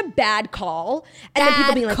 It's such a bad call. And then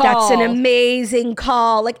people being like, that's an amazing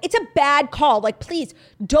call. Like, it's a bad call. Like, please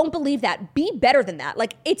don't believe that. Be better than that.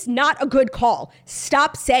 Like, it's not a good call.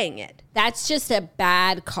 Stop saying it. That's just a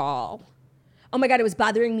bad call. Oh my God, it was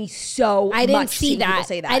bothering me so much. I didn't see that.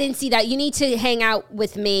 Say that. I didn't see that. You need to hang out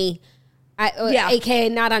with me, AKA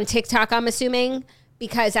not on TikTok, I'm assuming,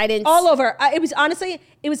 because I didn't. All over.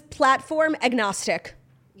 It was platform agnostic.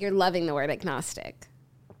 You're loving the word agnostic.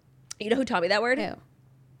 You know who taught me that word? Who?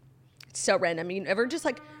 It's so random. You ever just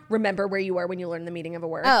like remember where you were when you learned the meaning of a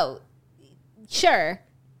word? Oh, sure.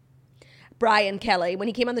 Brian Kelly, when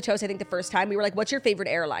he came on the toast, I think the first time, we were like, what's your favorite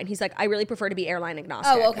airline? He's like, I really prefer to be airline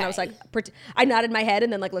agnostic. Oh, okay. And I was like, I nodded my head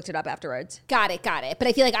and then like looked it up afterwards. Got it. But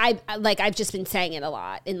I feel like I've just been saying it a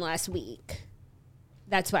lot in the last week.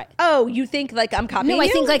 That's what. Oh, you think like I'm copying No, I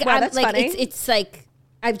you? think like Wow, I'm that's like funny. it's like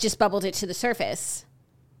I've just bubbled it to the surface.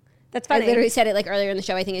 That's I funny. literally said it like earlier in the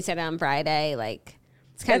show. I think I said it on Friday. Like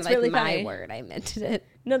it's kind That's of like really my funny. word. I meant it.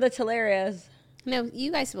 No, that's hilarious. No,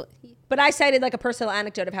 you guys will. But I cited like a personal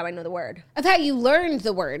anecdote of how I know the word. Of how you learned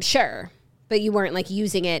the word, sure, but you weren't like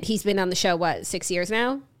using it. He's been on the show what 6 years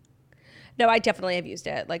now. No, I definitely have used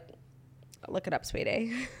it. Like, look it up,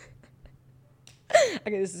 sweetie.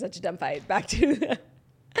 Okay, this is such a dumb fight. Back to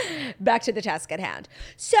the task at hand.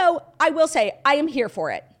 So I will say I am here for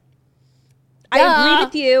it. I agree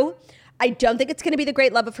with you. I don't think it's going to be the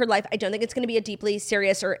great love of her life. I don't think it's going to be a deeply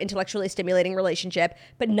serious or intellectually stimulating relationship,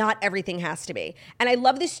 but not everything has to be. And I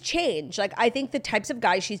love this change. Like, I think the types of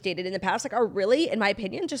guys she's dated in the past, like, are really, in my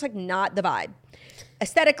opinion, just like not the vibe.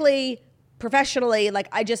 Aesthetically, professionally, like,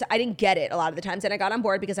 I didn't get it a lot of the times. And I got on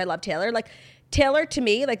board because I love Taylor. Like, Taylor, to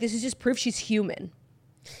me, like, this is just proof she's human.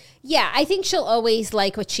 Yeah, I think she'll always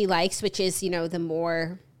like what she likes, which is, you know, the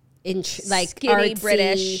more like Skinny, artsy,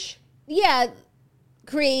 British. Yeah,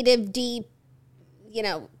 creative, deep, you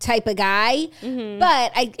know, type of guy. Mm-hmm.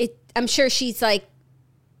 But I'm sure she's like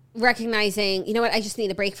recognizing, you know what, I just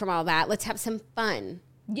need a break from all that. Let's have some fun.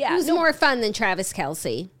 Yeah. Who's more fun than Travis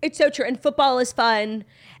Kelce? It's so true. And football is fun,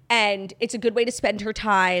 and it's a good way to spend her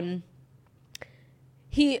time.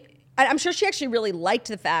 I'm sure she actually really liked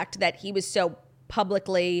the fact that he was so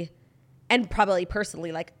publicly and probably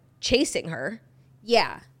personally like chasing her.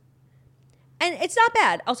 Yeah. And it's not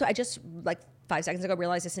bad. Also, I just like 5 seconds ago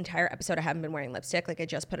realized this entire episode I haven't been wearing lipstick. Like, I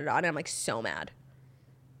just put it on and I'm like so mad.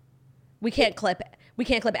 We can't clip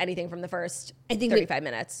anything from the first 35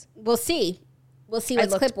 minutes. We'll see. We'll see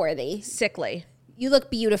what's clip worthy. Sickly. You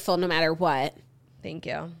look beautiful no matter what. Thank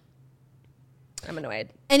you. I'm annoyed.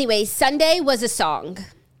 Anyway, Sunday was a song,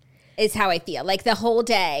 is how I feel. Like the whole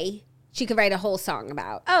day, she could write a whole song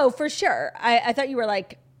about. Oh, for sure. I thought you were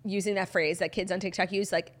like using that phrase that kids on TikTok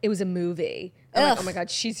use, like it was a movie. I'm like, oh my God,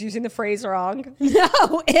 she's using the phrase wrong.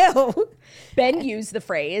 No, ew. Ben used the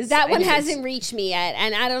phrase. That one and hasn't reached me yet,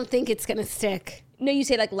 and I don't think it's going to stick. No, you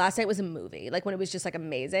say like last night was a movie, like when it was just like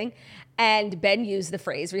amazing. And Ben used the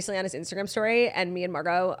phrase recently on his Instagram story, and me and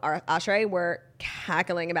Margot, our Ashray, were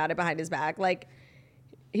cackling about it behind his back. Like,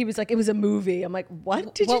 he was like, it was a movie. I'm like,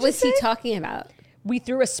 what did you What was just he say? talking about? We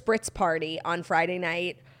threw a spritz party on Friday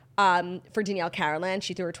night for Danielle Carolan.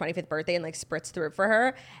 She threw her 25th birthday and like spritz through it for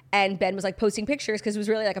her. And Ben was like posting pictures because it was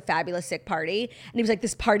really like a fabulous sick party. And he was like,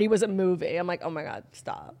 this party was a movie. I'm like, oh my God,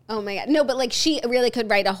 stop. Oh my God. No, but like she really could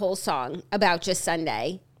write a whole song about just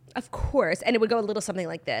Sunday. Of course. And it would go a little something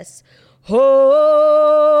like this.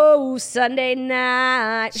 Oh, Sunday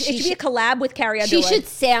night. It should be a collab with Carrie She Underwood. should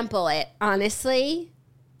sample it, honestly.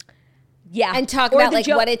 Yeah. And talk Or about the like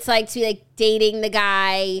what it's like to be like dating the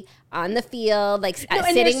guy on the field, like and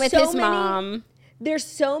sitting with there's so his many- mom. There's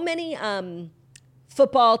so many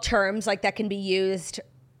football terms like that can be used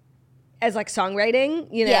as like songwriting,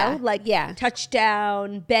 you know? Yeah, Like yeah.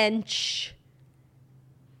 touchdown, bench,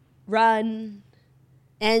 run,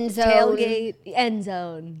 End zone, tailgate, end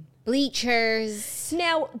zone. bleachers.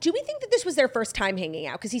 Now, do we think that this was their first time hanging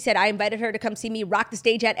out? Because he said, I invited her to come see me rock the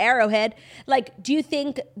stage at Arrowhead. Like, do you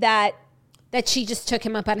think that... That she just took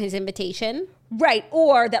him up on his invitation? Right.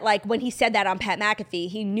 Or that, like, when he said that on Pat McAfee,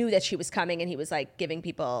 he knew that she was coming and he was, like, giving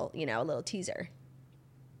people, you know, a little teaser.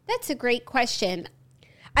 That's a great question.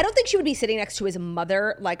 I don't think she would be sitting next to his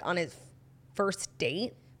mother, like, on his first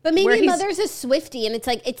date. But where maybe he's- mother's a Swiftie, and it's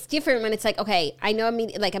like it's different when it's like, okay, I know I'm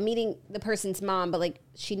meeting the person's mom, but like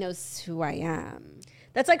she knows who I am.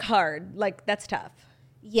 That's, like, hard. Like, that's tough.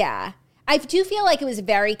 Yeah. I do feel like it was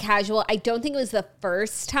very casual. I don't think it was the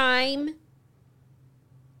first time.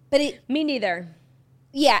 But Me neither.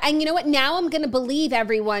 yeah, and you know what? Now I'm going to believe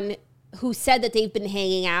everyone who said that they've been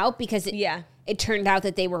hanging out because it turned out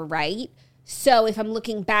that they were right. So if I'm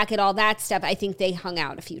looking back at all that stuff, I think they hung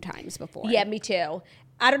out a few times before. Yeah, me too.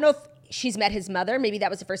 I don't know if she's met his mother. Maybe that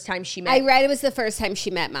was the first time she met I read it was the first time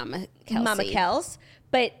she met Mama Kelsey. Mama Kels.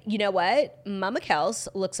 But you know what? Mama Kels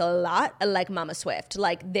looks a lot like Mama Swift.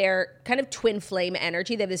 Like, they're kind of twin flame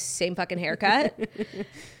energy. They have the same fucking haircut.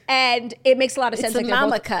 And it makes a lot of sense. It's the Like, they're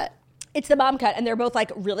mama both- cut. It's the mom cut. And they're both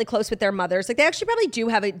like really close with their mothers. Like, they actually probably do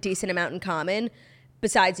have a decent amount in common.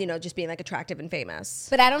 besides, you know, just being like attractive and famous.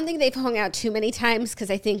 But I don't think they've hung out too many times because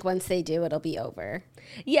I think once they do, it'll be over.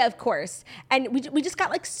 Yeah, of course. And we just got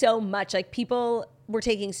like so much, like people were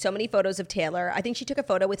taking so many photos of Taylor. I think she took a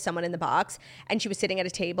photo with someone in the box and she was sitting at a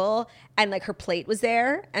table and like her plate was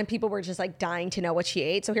there and people were just like dying to know what she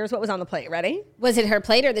ate. So here's what was on the plate. Ready? Was it her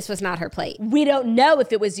plate or this was not her plate? We don't know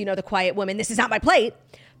if it was, you know, the quiet woman, this is not my plate,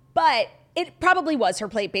 but it probably was her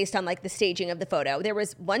plate based on like the staging of the photo. There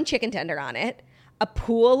was one chicken tender on it, a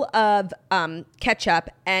pool of ketchup,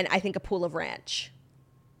 and I think a pool of ranch.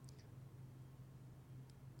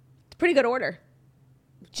 It's a pretty good order.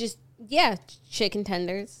 Just, yeah, chicken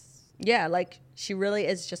tenders. Yeah, like she really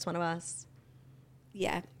is just one of us.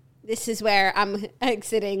 Yeah. This is where I'm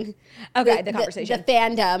exiting the conversation. The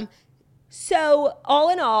fandom. So all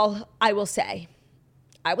in all, I will say,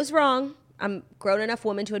 I was wrong. I'm a grown enough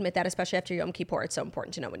woman to admit that, especially after Yom Kippur. It's so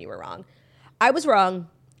important to know when you were wrong. I was wrong.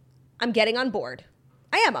 I'm getting on board.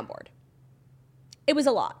 I am on board. It was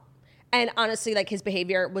a lot. And honestly, like his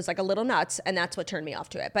behavior was like a little nuts, and that's what turned me off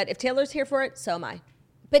to it. But if Taylor's here for it, so am I.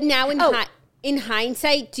 But now in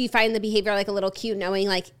hindsight, do you find the behavior like a little cute, knowing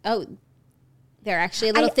like, oh, they're actually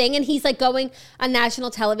a little thing? And he's like going on national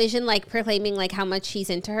television, like proclaiming like how much he's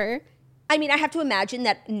into her. I mean, I have to imagine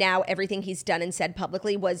that now everything he's done and said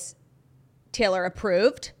publicly was Taylor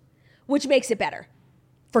approved, which makes it better.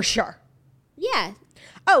 For sure. Yeah.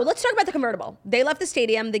 Oh, let's talk about the convertible. They left the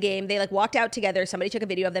stadium, the game. They like walked out together. Somebody took a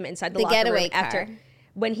video of them inside the locker getaway room car. after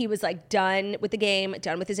when he was like done with the game,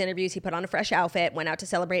 done with his interviews. He put on a fresh outfit, went out to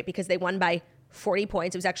celebrate because they won by 40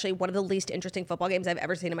 points. It was actually one of the least interesting football games I've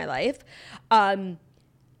ever seen in my life.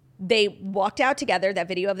 They walked out together. That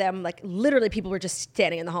video of them, like literally people were just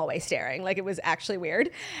standing in the hallway staring. Like it was actually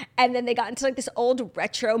weird. And then they got into like this old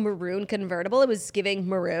retro maroon convertible. It was giving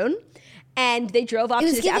maroon. And they drove off to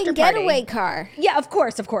this after party. Getaway car. Yeah, of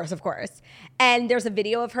course. And there's a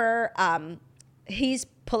video of her. He's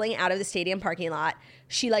pulling out of the stadium parking lot.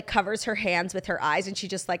 She like covers her hands with her eyes, and she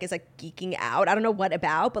just like is like geeking out. I don't know what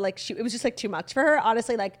about, but like it was just like too much for her.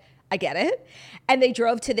 Honestly, like I get it. And they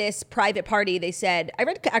drove to this private party. They said, I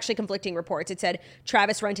read actually conflicting reports. It said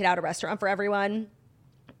Travis rented out a restaurant for everyone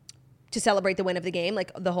to celebrate the win of the game,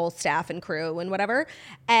 like the whole staff and crew and whatever.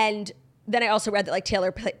 And then I also read that like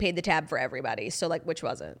Taylor paid the tab for everybody. So like, which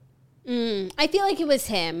was it? I feel like it was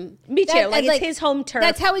him. Me too. Like it's his home turf.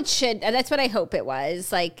 That's how it should. That's what I hope it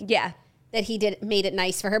was. Like, yeah, that he made it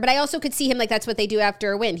nice for her. But I also could see him like that's what they do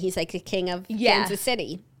after a win. He's like the king of Kansas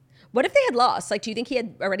City. What if they had lost? Like, do you think he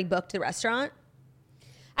had already booked the restaurant?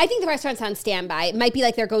 I think the restaurant's on standby. It might be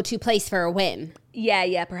like their go-to place for a win.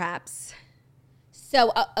 Yeah, perhaps.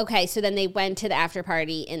 So, okay, so then they went to the after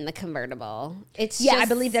party in the convertible. I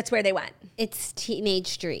believe that's where they went. It's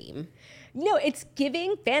teenage dream. No, it's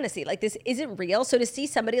giving fantasy. Like, this isn't real. So to see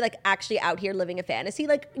somebody like actually out here living a fantasy,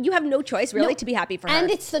 like you have no choice really to be happy for her. And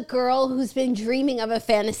it's the girl who's been dreaming of a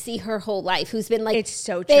fantasy her whole life, who's been like, it's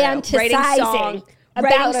so true. Fantasizing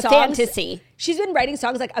about a fantasy. She's been writing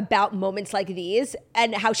songs like about moments like these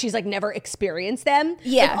and how she's like never experienced them.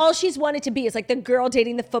 Yeah. Like, all she's wanted to be is like the girl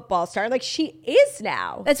dating the football star. Like she is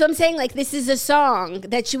now. That's what I'm saying. Like this is a song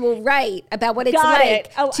that she will write about what it's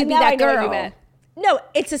like to be that girl. No,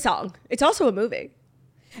 it's a song. It's also a movie.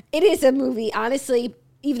 It is a movie, honestly,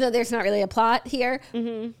 even though there's not really a plot here.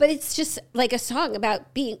 Mm-hmm. But it's just like a song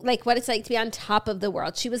about being like what it's like to be on top of the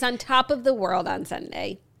world. She was on top of the world on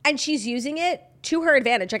Sunday. And she's using it to her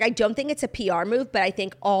advantage. Like, I don't think it's a PR move, but I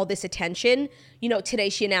think all this attention, you know, today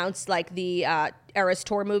she announced like the Eras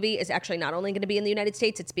Tour movie is actually not only going to be in the United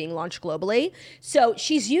States, it's being launched globally. So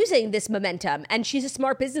she's using this momentum and she's a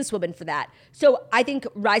smart businesswoman for that. So I think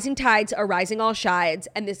rising tides are rising all tides,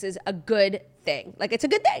 and this is a good thing. Like, it's a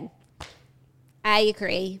good thing. I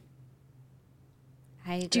agree.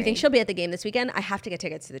 Do you think she'll be at the game this weekend? I have to get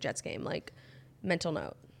tickets to the Jets game, like, mental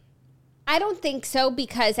note. I don't think so,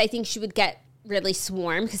 because I think she would get really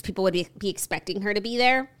swarmed because people would be expecting her to be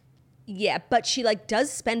there. Yeah, but she like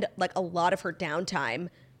does spend like a lot of her downtime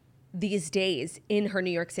these days in her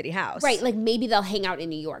New York City house. Right, like maybe they'll hang out in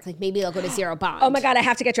New York. Like maybe they'll go to Zero Bond. Oh my God, I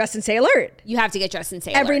have to get dressed and say alert. You have to get dressed and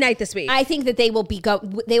say alert. Every night this week. I think that they will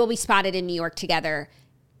be spotted in New York together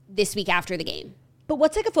this week after the game. But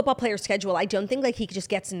what's like a football player's schedule? I don't think like he just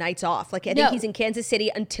gets nights off. Like I think he's in Kansas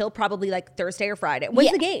City until probably like Thursday or Friday.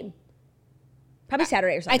 When's the game? Probably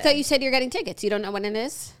Saturday or Sunday. I thought you said you're getting tickets. You don't know when it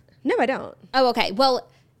is? No, I don't. Oh, okay.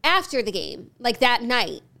 Well, after the game, like that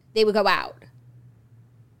night, they would go out.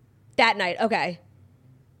 That night, okay.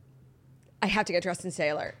 I have to get dressed and say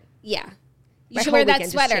alert. Yeah. You should wear that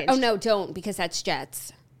sweater. Oh, no, don't, because that's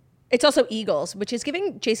Jets. It's also Eagles, which is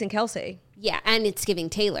giving Jason Kelce. Yeah, and it's giving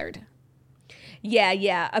tailored.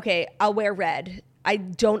 Yeah. Okay, I'll wear red. I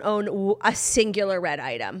don't own a singular red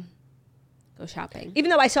item. Go shopping. Even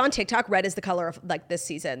though I saw on TikTok, red is the color of like this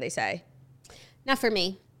season, they say. Not for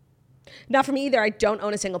me. Not for me either. I don't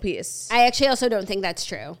own a single piece. I actually also don't think that's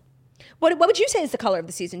true. What would you say is the color of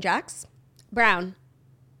the season, Jax? Brown.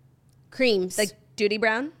 Creams. Like duty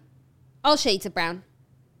brown? all shades of brown.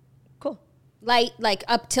 Cool. Light, like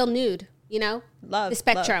up till nude, you know? Love. The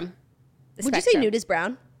spectrum. The Would you say nude is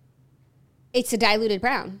brown? It's a diluted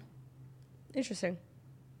brown, Interesting.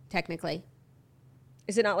 technically.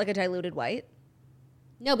 Is it not like a diluted white?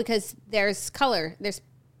 No, because there's color. There's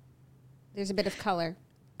a bit of color.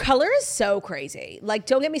 Color is so crazy. Like,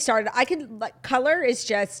 don't get me started. Color is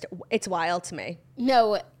just, it's wild to me.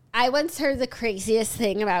 No, I once heard the craziest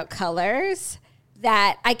thing about colors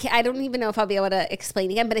that I don't even know if I'll be able to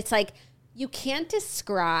explain again, but it's like you can't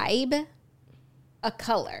describe a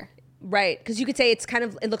color. Right. Because you could say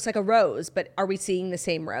it looks like a rose, but are we seeing the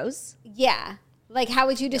same rose? Yeah. Like, how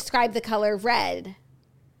would you describe the color red?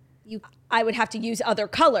 I would have to use other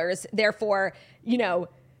colors, therefore,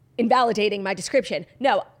 invalidating my description.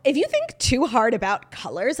 No, if you think too hard about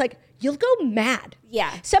colors, like, you'll go mad.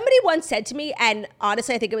 Yeah. Somebody once said to me, and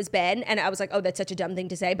honestly, I think it was Ben, and I was like, oh, that's such a dumb thing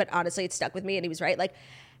to say, but honestly, it stuck with me, and he was right. Like,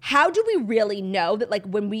 how do we really know that, like,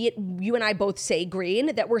 when you and I both say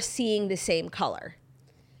green, that we're seeing the same color?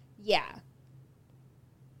 Yeah.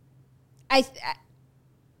 I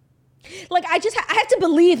have to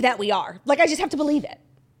believe that we are. Like, I just have to believe it.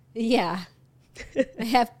 Yeah. I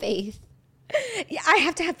have faith. Yeah, I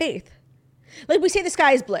have to have faith. Like, we say the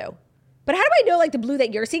sky is blue, but how do I know, like, the blue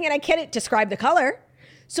that you're seeing? And I can't describe the color.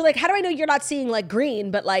 So, like, how do I know you're not seeing, like,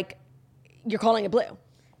 green, but, like, you're calling it blue?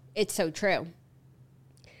 It's so true.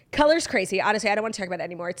 Color's crazy. Honestly, I don't want to talk about it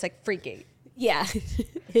anymore. It's, like, freaky. Yeah,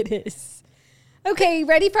 it is. Okay,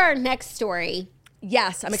 ready for our next story?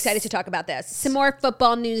 Yes, I'm excited to talk about this. Some more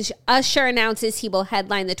football news. Usher announces he will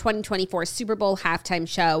headline the 2024 Super Bowl halftime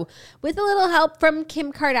show with a little help from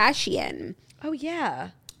Kim Kardashian. Oh,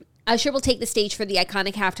 yeah. Usher will take the stage for the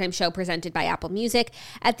iconic halftime show presented by Apple Music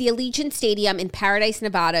at the Allegiant Stadium in Paradise,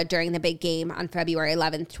 Nevada during the big game on February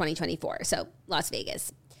 11th, 2024. So, Las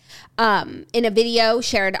Vegas. In a video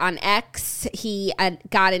shared on X, he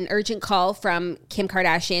got an urgent call from Kim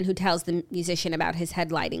Kardashian, who tells the musician about his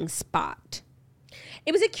headlining spot.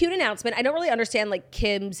 It was a cute announcement. I don't really understand, like,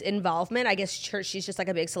 Kim's involvement. I guess she's just, like,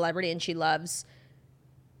 a big celebrity and she loves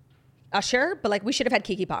Usher. But, like, we should have had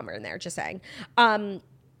Keke Palmer in there, just saying. I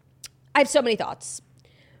have so many thoughts.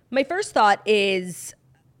 My first thought is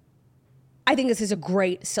I think this is a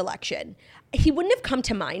great selection. He wouldn't have come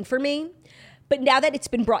to mind for me. But now that it's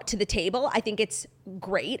been brought to the table, I think it's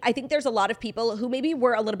great. I think there's a lot of people who maybe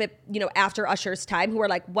were a little bit, after Usher's time, who are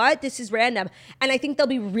like, what? This is random. And I think they'll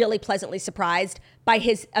be really pleasantly surprised by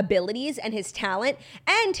his abilities and his talent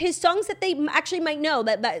and his songs that they actually might know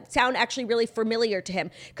that sound actually really familiar to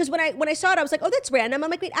him. Because when I saw it, I was like, oh, that's random. I'm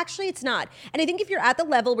like, wait, actually, it's not. And I think if you're at the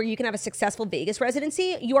level where you can have a successful Vegas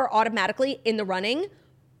residency, you are automatically in the running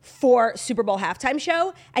for Super Bowl halftime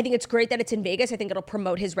show. I think it's great that it's in Vegas. I think it'll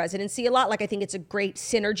promote his residency a lot. Like, I think it's a great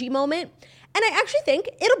synergy moment. And I actually think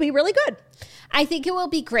it'll be really good. I think it will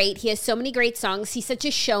be great. He has so many great songs. He's such a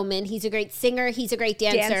showman. He's a great singer. He's a great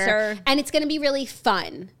dancer. And it's going to be really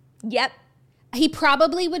fun. Yep. He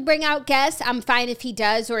probably would bring out guests. I'm fine if he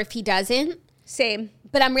does or if he doesn't. Same.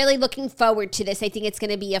 But I'm really looking forward to this. I think it's going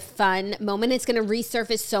to be a fun moment. It's going to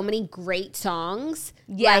resurface so many great songs.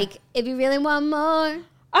 Yeah. Like, If You Really Want More.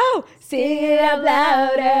 Oh, sing it out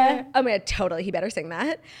louder. Oh, man, totally. He better sing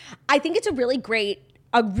that. I think it's a really,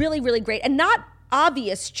 really great and not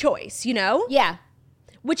obvious choice, Yeah.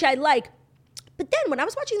 Which I like. But then when I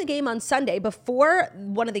was watching the game on Sunday, before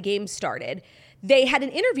one of the games started, they had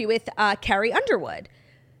an interview with Carrie Underwood.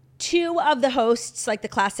 Two of the hosts, like the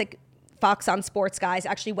classic Fox on Sports guys,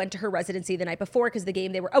 actually went to her residency the night before because the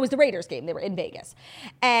game it was the Raiders game. They were in Vegas.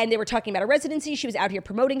 And they were talking about her residency. She was out here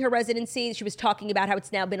promoting her residency. She was talking about how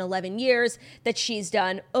it's now been 11 years that she's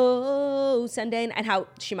done Oh Sunday and how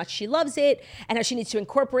much she loves it and how she needs to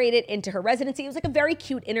incorporate it into her residency. It was like a very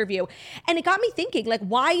cute interview. And it got me thinking, like,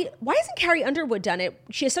 why hasn't Carrie Underwood done it?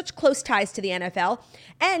 She has such close ties to the NFL.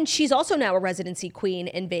 And she's also now a residency queen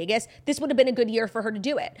in Vegas. This would have been a good year for her to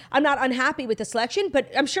do it. I'm not unhappy with the selection, but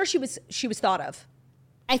I'm sure she was thought of.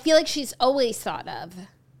 I feel like she's always thought of.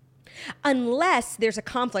 Unless there's a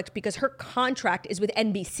conflict because her contract is with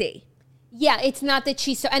NBC. Yeah, it's not that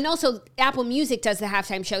she's so, and also Apple Music does the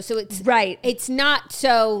halftime show, so it's right. It's not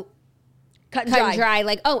so Cut and dry.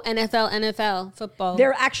 Like, oh, NFL, football.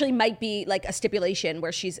 There actually might be like a stipulation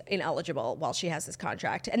where she's ineligible while she has this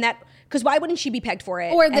contract. And that, because why wouldn't she be pegged for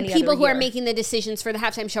it? Or the people who are making the decisions for the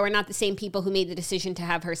halftime show are not the same people who made the decision to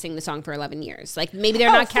have her sing the song for 11 years. Like, maybe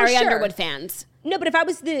they're not Carrie Underwood fans. No, but if I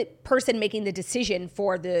was the person making the decision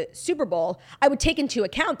for the Super Bowl, I would take into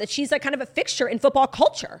account that she's like kind of a fixture in football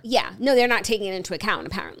culture. Yeah. No, they're not taking it into account,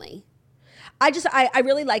 apparently. I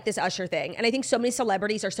really like this Usher thing. And I think so many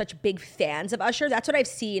celebrities are such big fans of Usher. That's what I've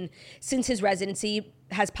seen since his residency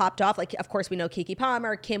has popped off. Like, of course, we know Keke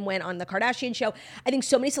Palmer, Kim went on the Kardashian show. I think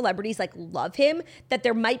so many celebrities like love him that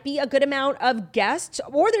there might be a good amount of guests,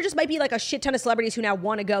 or there just might be like a shit ton of celebrities who now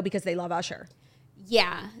want to go because they love Usher.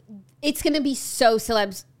 Yeah. It's going to be so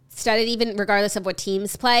celeb studded, even regardless of what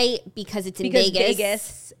teams play, because it's in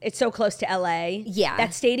Vegas. It's so close to LA. Yeah.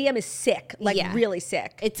 That stadium is sick, really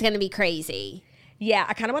sick. It's going to be crazy. Yeah,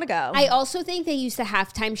 I kind of want to go. I also think they use the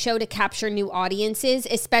halftime show to capture new audiences,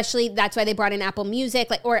 especially that's why they brought in Apple Music.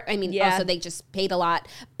 Also they just paid a lot.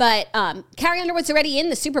 But Carrie Underwood's already in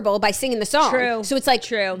the Super Bowl by singing the song. True. So it's like,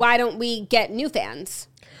 why don't we get new fans?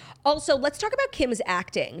 Also, let's talk about Kim's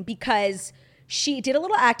acting, because she did a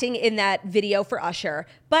little acting in that video for Usher,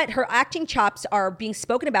 but her acting chops are being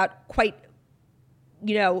spoken about quite,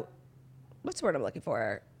 what's the word I'm looking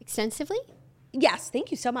for? Extensively? Yes, thank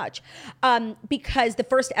you so much. Because the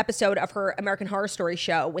first episode of her American Horror Story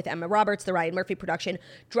show with Emma Roberts, the Ryan Murphy production,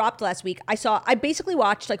 dropped last week. I basically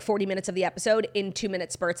watched like 40 minutes of the episode in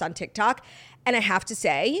 2-minute spurts on TikTok. And I have to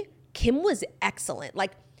say, Kim was excellent.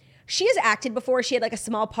 Like, she has acted before. She had like a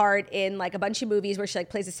small part in like a bunch of movies where she like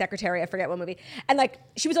plays a secretary. I forget what movie. And like,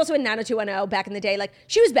 she was also in 90210 back in the day. Like,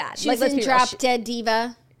 she was bad. She was in Drop Dead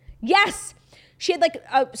Diva. Yes. She had like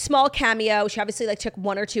a small cameo. She obviously like took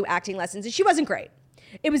 1 or 2 acting lessons, and she wasn't great.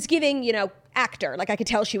 It was giving, actor. Like, I could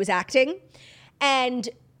tell she was acting. And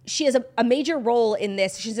she has a major role in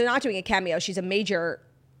this. She's not doing a cameo. She's a major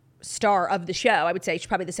star of the show. I would say she's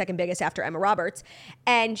probably the second biggest after Emma Roberts.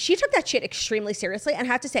 And she took that shit extremely seriously. And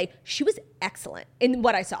I have to say, she was excellent in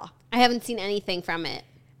what I saw. I haven't seen anything from it.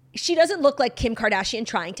 She doesn't look like Kim Kardashian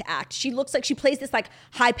trying to act. She looks like she plays this like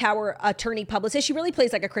high power attorney publicist. She really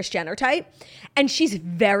plays like a Kris Jenner type. And she's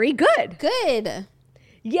very good. Good.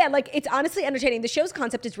 Yeah, like, it's honestly entertaining. The show's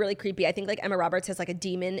concept is really creepy. I think like Emma Roberts has like a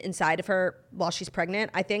demon inside of her while she's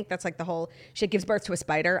pregnant. I think that's like the whole, she gives birth to a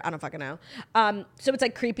spider. I don't fucking know. So it's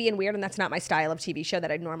like creepy and weird, and that's not my style of TV show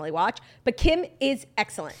that I'd normally watch. But Kim is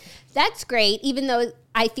excellent. That's great, even though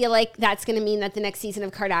I feel like that's going to mean that the next season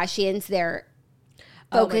of Kardashians, they're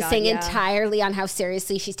focusing entirely on how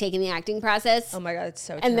seriously she's taking the acting process. Oh my God, it's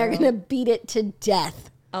so true. And they're going to beat it to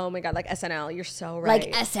death. Oh my God, like SNL. You're so right.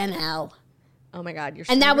 Like SNL. Oh my God, you're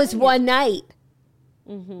so And that right. was one night.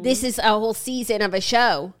 Mm-hmm. This is a whole season of a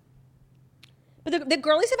show. But the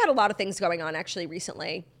girlies have had a lot of things going on actually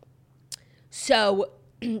recently. So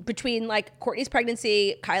between like Kourtney's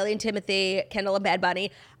pregnancy, Kylie and Timothy, Kendall and Bad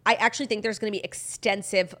Bunny, I actually think there's going to be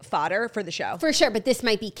extensive fodder for the show. For sure, but this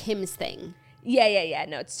might be Kim's thing. Yeah.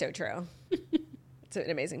 No, it's so true. It's an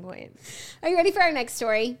amazing point. Are you ready for our next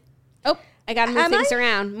story? Oh, I got to move things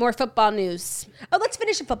around. More football news. Oh, let's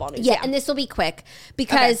finish the football news. Yeah, and this will be quick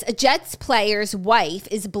because a Jets player's wife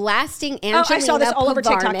is blasting Angelina I saw this all over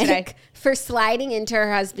TikTok today for sliding into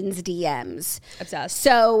her husband's DMs. Obsessed.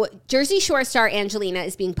 So Jersey Shore star Angelina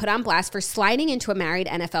is being put on blast for sliding into a married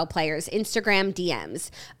NFL player's Instagram DMs.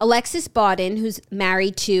 Alexis Bawden, who's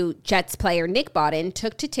married to Jets player Nick Bawden,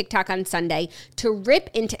 took to TikTok on Sunday to rip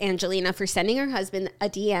into Angelina for sending her husband a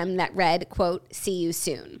DM that read, quote, "See you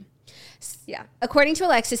soon." Yeah. According to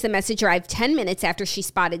Alexis, the message arrived 10 minutes after she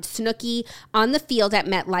spotted Snooki on the field at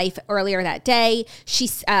MetLife earlier that day. She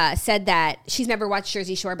said that she's never watched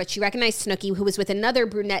Jersey Shore, but she recognized Snooki, who was with another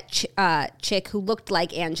brunette chick who looked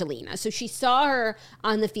like Angelina. So she saw her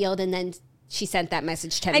on the field, and then she sent that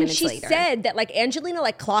message 10 minutes later. And she said that like Angelina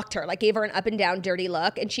like clocked her, like gave her an up and down dirty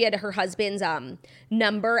look, and she had her husband's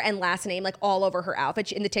number and last name like all over her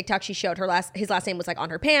outfit. In the TikTok, she showed his last name was like on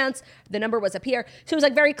her pants. The number was up here. So it was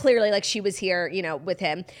like very clearly like she was here, with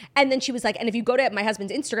him. And then she was like, and if you go to my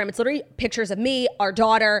husband's Instagram, it's literally pictures of me, our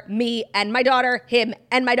daughter, me and my daughter, him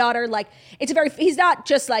and my daughter. Like he's not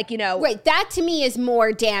just like, Right. That to me is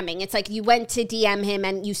more damning. It's like you went to DM him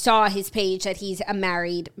and you saw his page that he's a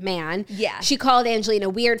married man. Yeah. She called Angelina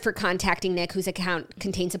weird for contacting Nick, whose account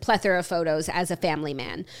contains a plethora of photos as a family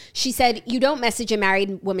man. She said, "You don't message a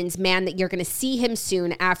married woman's man that you're going to see him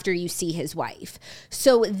soon after you see his wife."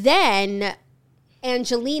 So then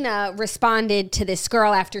Angelina responded to this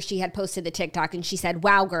girl after she had posted the TikTok, and she said,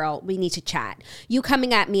 "Wow, girl, we need to chat. You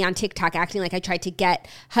coming at me on TikTok acting like I tried to get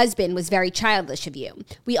husband was very childish of you.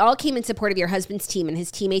 We all came in support of your husband's team and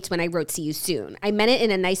his teammates when I wrote 'See you soon.' I meant it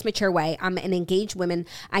in a nice, mature way. I'm an engaged woman.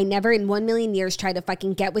 I never in 1,000,000 years tried to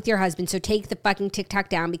fucking get with your husband, so take the fucking TikTok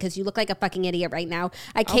down because you look like a fucking idiot right now.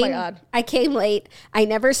 I came late. I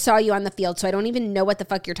never saw you on the field, so I don't even know what the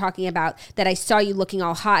fuck you're talking about, that I saw you looking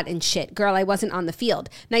all hot and shit. Girl, I wasn't on the field.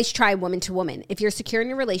 Nice try, woman to woman. If you're secure in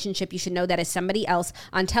your relationship, you should know that as somebody else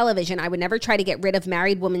on television, I would never try to get rid of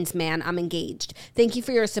married woman's man. I'm engaged. Thank you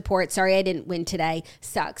for your support. Sorry I didn't win today.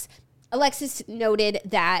 Sucks." Alexis noted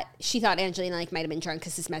that she thought Angelina might have been drunk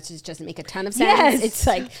because this message doesn't make a ton of sense. Yes. It's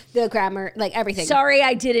like the grammar, like everything. Sorry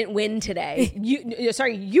I didn't win today. You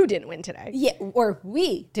didn't win today. Yeah, or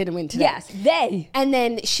we didn't win today. Yes, they. And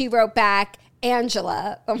then she wrote back,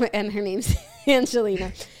 Angela, and her name's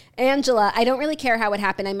Angelina. Angela, I don't really care how it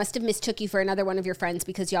happened. I must have mistook you for another one of your friends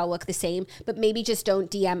because y'all look the same, but maybe just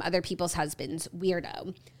don't DM other people's husbands.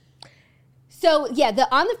 Weirdo. So, yeah,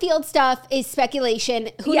 the on the field stuff is speculation.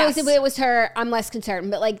 Who knows if it was her? I'm less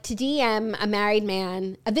concerned. But, like, to DM a married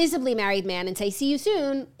man, a visibly married man, and say, "See you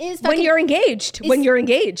soon," is fucking... When you're engaged.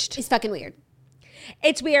 It's fucking weird.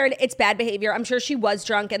 It's weird. It's bad behavior. I'm sure she was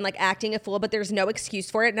drunk and, like, acting a fool, but there's no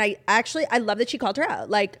excuse for it. And I love that she called her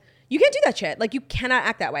out. Like, you can't do that shit. Like, you cannot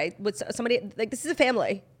act that way with somebody. Like, this is a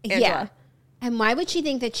family, Angela. Yeah. And why would she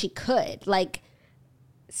think that she could? Like...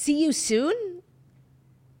 See you soon?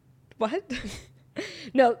 What?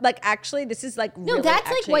 No, like, actually, this is like no, really that's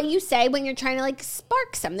like what you say when you're trying to like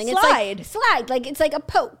spark something. Slide. It's like slide, like it's like a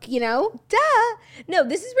poke, you know? Duh. No,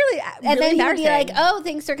 this is really and then he would be like, embarrassing. "Oh,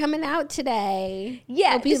 things are coming out today."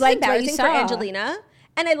 Yeah, hope this you is liked what you embarrassing for saw. Angelina.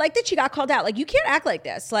 And I like that she got called out. Like, you can't act like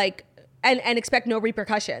this, like, and expect no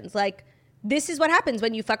repercussions. Like, this is what happens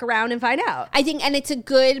when you fuck around and find out. I think, and it's a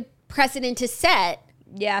good precedent to set.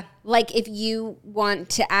 Yeah. Like, if you want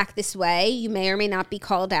to act this way, you may or may not be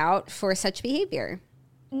called out for such behavior.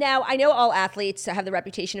 Now, I know all athletes have the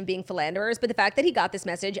reputation of being philanderers, but the fact that he got this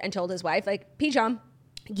message and told his wife, like, P-Jam.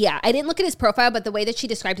 Yeah, I didn't look at his profile, but the way that she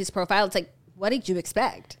described his profile, it's like, what did you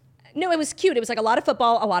expect? No, it was cute. It was like a lot of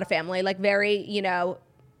football, a lot of family, like very,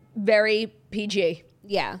 very PG.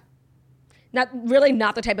 Yeah. Not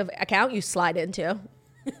the type of account you slide into.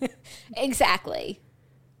 Exactly.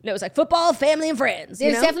 No, it was like football, family, and friends.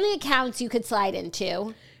 There's definitely accounts you could slide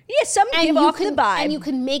into. Yeah, some give off the vibe. And you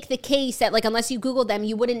can make the case that, like, unless you Google them,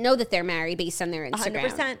 you wouldn't know that they're married based on their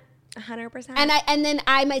Instagram. 100%. And then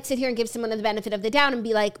I might sit here and give someone the benefit of the doubt and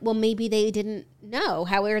be like, well, maybe they didn't know.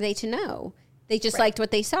 How are they to know? They just liked what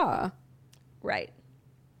they saw. Right.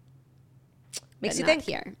 Makes But you not think.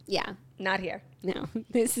 here. Yeah. Not here. No.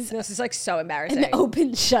 This is like so embarrassing. an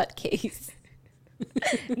open shut case.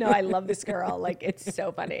 No, I love this girl. Like, it's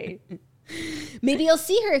so funny. Maybe you'll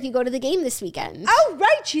see her if you go to the game this weekend. Oh,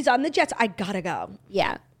 right. She's on the Jets. I gotta go.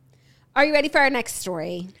 Yeah. Are you ready for our next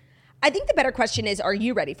story? I think the better question is, are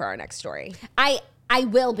you ready for our next story? I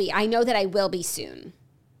will be. I know that I will be soon.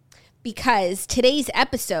 Because today's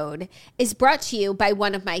episode is brought to you by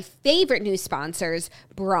one of my favorite new sponsors,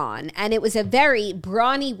 Braun. And it was a very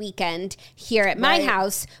brawny weekend here at my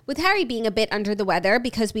house, with Harry being a bit under the weather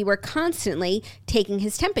because we were constantly taking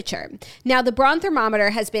his temperature. Now, the Braun thermometer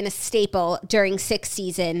has been a staple during sixth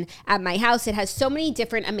season at my house. It has so many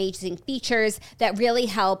different amazing features that really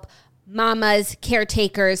help mamas,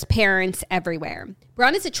 caretakers, parents everywhere.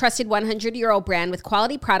 Braun is a trusted 100-year-old brand with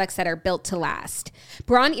quality products that are built to last.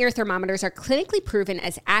 Braun ear thermometers are clinically proven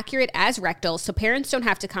as accurate as rectal, so parents don't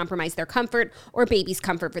have to compromise their comfort or baby's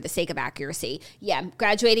comfort for the sake of accuracy. Yeah,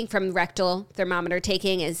 graduating from rectal thermometer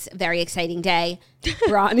taking is a very exciting day.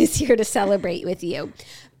 Braun is here to celebrate with you.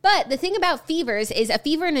 But the thing about fevers is a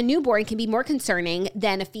fever in a newborn can be more concerning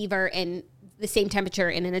than a fever in the same temperature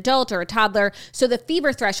in an adult or a toddler, so the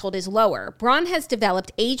fever threshold is lower. Braun has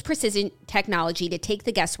developed age precision technology to take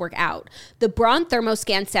the guesswork out. The Braun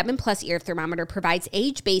ThermoScan 7+ ear thermometer provides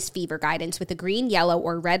age-based fever guidance with a green, yellow,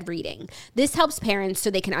 or red reading. This helps parents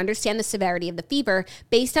so they can understand the severity of the fever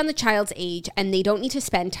based on the child's age, and they don't need to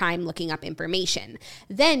spend time looking up information.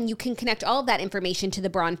 Then you can connect all of that information to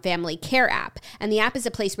the Braun Family Care app, and the app is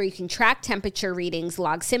a place where you can track temperature readings,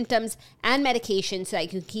 log symptoms, and medication so that you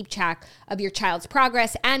can keep track of your child's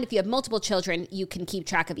progress. And if you have multiple children, you can keep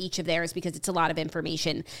track of each of theirs because it's a lot of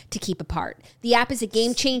information to keep apart. The app is a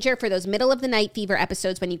game changer for those middle of the night fever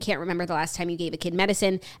episodes when you can't remember the last time you gave a kid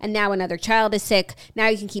medicine and now another child is sick. Now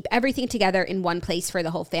you can keep everything together in one place for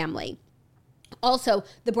the whole family. Also,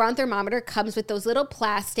 the Braun thermometer comes with those little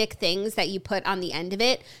plastic things that you put on the end of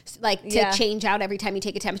it, like to change out every time you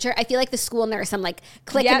take a temperature. I feel like the school nurse, I'm like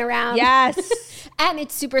clicking around. Yes. And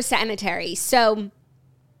it's super sanitary. So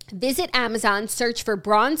visit Amazon, search for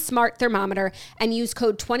Braun Smart Thermometer, and use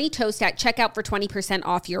code 20TOAST at checkout for 20%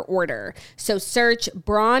 off your order. So search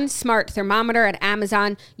Braun Smart Thermometer at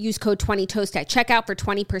Amazon, use code 20TOAST at checkout for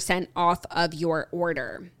 20% off of your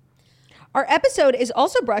order. Our episode is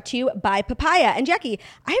also brought to you by Papaya. And Jackie,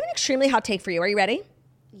 I have an extremely hot take for you. Are you ready?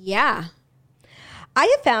 Yeah. I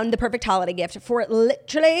have found the perfect holiday gift for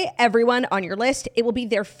literally everyone on your list. It will be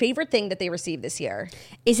their favorite thing that they receive this year.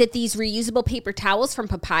 Is it these reusable paper towels from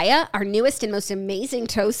Papaya, our newest and most amazing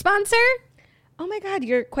toast sponsor? Oh my God,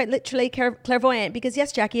 you're quite literally clairvoyant because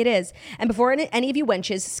yes, Jackie, it is. And before any of you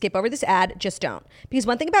wenches skip over this ad, just don't. Because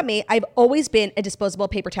one thing about me, I've always been a disposable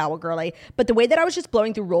paper towel girly, but the way that I was just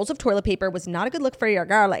blowing through rolls of toilet paper was not a good look for your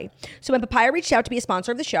girly. So when Papaya reached out to be a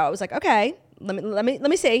sponsor of the show, I was like, okay, let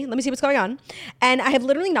me see what's going on. And I have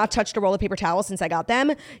literally not touched a roll of paper towels since I got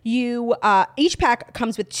them. Each pack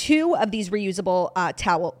comes with 2 of these reusable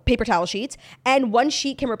paper towel sheets, and 1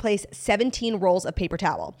 sheet can replace 17 rolls of paper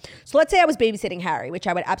towel. So let's say I was babysitting Harry, which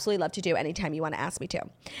I would absolutely love to do anytime you want to ask me to.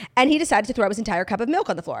 And he decided to throw his entire cup of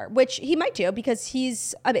milk on the floor, which he might do because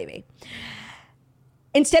he's a baby.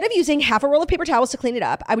 Instead of using half a roll of paper towels to clean it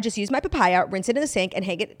up, I would just use my Papaya, rinse it in the sink, and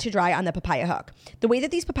hang it to dry on the Papaya hook. The way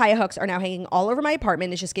that these Papaya hooks are now hanging all over my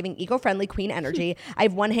apartment is just giving eco-friendly queen energy. I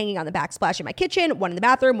have 1 hanging on the backsplash in my kitchen, 1 in the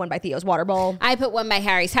bathroom, 1 by Theo's water bowl. I put 1 by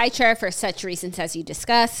Harry's high chair for such reasons as you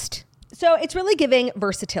discussed. So it's really giving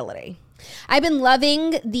versatility. I've been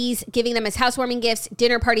loving these, giving them as housewarming gifts,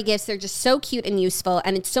 dinner party gifts. They're just so cute and useful,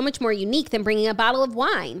 and it's so much more unique than bringing a bottle of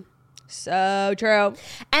wine. So true.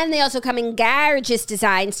 And they also come in gorgeous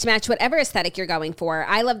designs to match whatever aesthetic you're going for.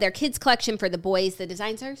 I love their kids collection for the boys. The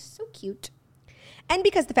designs are so cute. And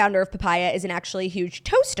because the founder of Papaya is an actually huge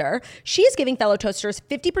toaster, she is giving fellow toasters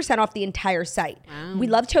 50% off the entire site. Wow. We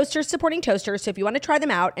love toasters supporting toasters, so if you want to try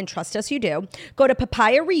them out, and trust us, you do, go to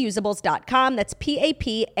papayareusables.com. That's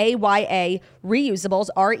Papaya reusables,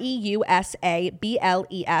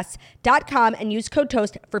 REUSABLES.com, and use code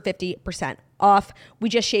TOAST for 50% off. We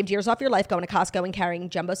just shaved years off your life going to Costco and carrying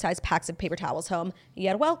jumbo-sized packs of paper towels home.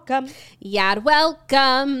 You're welcome. You're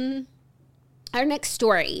welcome. Our next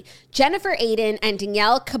story, Jennifer Aydin and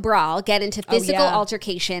Danielle Cabral get into physical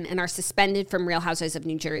altercation and are suspended from Real Housewives of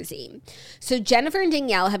New Jersey. So Jennifer and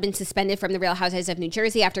Danielle have been suspended from the Real Housewives of New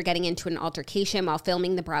Jersey after getting into an altercation while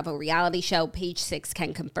filming the Bravo reality show, Page Six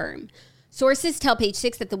can confirm. Sources tell Page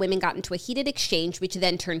Six that the women got into a heated exchange, which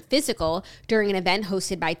then turned physical during an event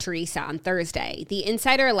hosted by Teresa on Thursday. The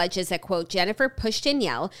insider alleges that, quote, Jennifer pushed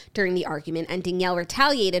Danielle during the argument, and Danielle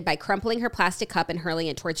retaliated by crumpling her plastic cup and hurling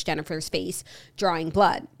it towards Jennifer's face, drawing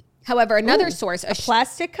blood. However, another source... A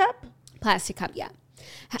plastic cup? Plastic cup, yeah.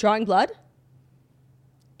 Drawing blood?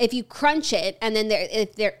 If you crunch it, and then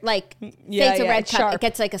if they're like, say it's a red cup, sharp. It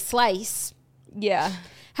gets like a slice. Yeah.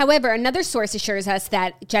 However, another source assures us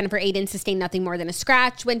that Jennifer Aydin sustained nothing more than a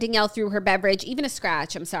scratch when Danielle threw her beverage. Even a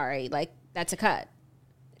scratch, I'm sorry, like, that's a cut.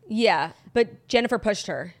 Yeah, but Jennifer pushed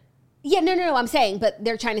her. Yeah, no, I'm saying, but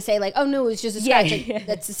they're trying to say, like, oh, no, it was just a scratch. Yeah. Like,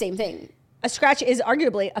 that's the same thing. A scratch is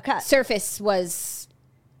arguably a cut. Surface was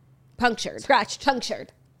punctured.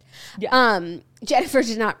 Punctured. Yeah. Jennifer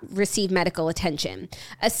did not receive medical attention.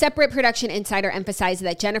 A separate production insider emphasized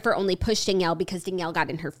that Jennifer only pushed Danielle because Danielle got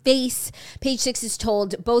in her face. Page Six is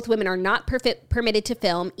told both women are not permitted to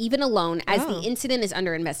film, even alone, as the incident is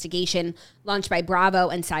under investigation, launched by Bravo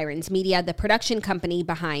and Sirens Media, the production company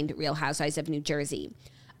behind Real Housewives of New Jersey.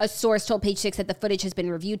 A source told Page Six that the footage has been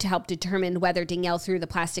reviewed to help determine whether Danielle threw the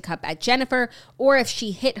plastic cup at Jennifer or if she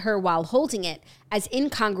hit her while holding it, as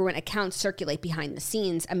incongruent accounts circulate behind the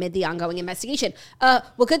scenes amid the ongoing investigation.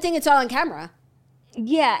 Well, good thing it's all on camera.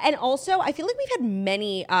 Yeah, and also I feel like we've had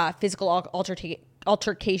many physical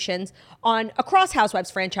altercations across Housewives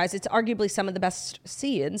franchise. It's arguably some of the best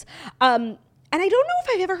scenes. And I don't know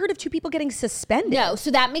if I've ever heard of 2 people getting suspended. No, so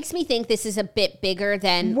that makes me think this is a bit bigger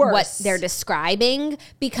than what they're describing,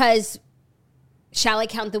 because shall I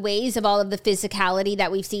count the ways of all of the physicality that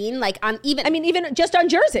we've seen? Like even just on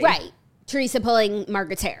Jersey. Right. Teresa pulling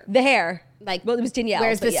Margaret's hair. The hair. Like, well, it was Danielle.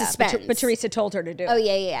 Where's the suspense? But Teresa told her to do it. Oh,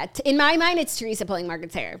 yeah. In my mind, it's Teresa pulling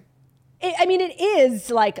Margaret's hair. It is,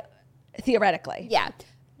 like, theoretically. Yeah.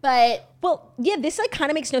 But... Well, yeah, this like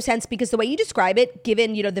kind of makes no sense because the way you describe it,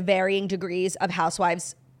 given, the varying degrees of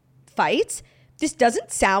housewives fights, this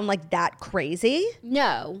doesn't sound like that crazy.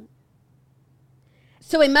 No.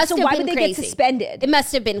 So it must have been crazy. Why would they get suspended? It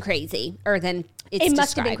must have been crazy, or then it's It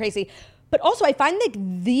must have been crazy. But also, I find like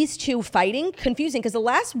these two fighting confusing because the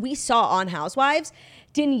last we saw on Housewives,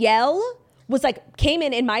 Danielle was like, came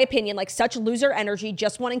in my opinion, like such loser energy,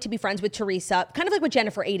 just wanting to be friends with Teresa, kind of like what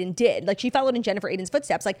Jennifer Aydin did. Like she followed in Jennifer Aydin's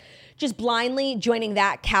footsteps, like just blindly joining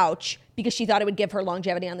that couch because she thought it would give her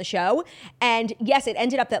longevity on the show. And yes, it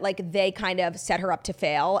ended up that like they kind of set her up to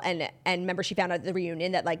fail. And remember, she found out at the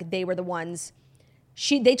reunion that like they were the ones.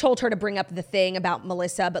 They told her to bring up the thing about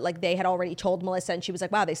Melissa, but like they had already told Melissa, and she was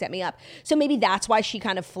like, wow, they set me up. So maybe that's why she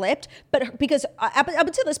kind of flipped. But because up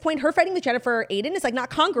until this point, her fighting with Jennifer Aydin is like not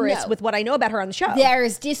congruous with what I know about her on the show.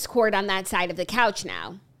 There's discord on that side of the couch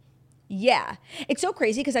now. Yeah. It's so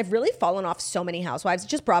crazy because I've really fallen off so many Housewives,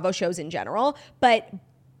 just Bravo shows in general. But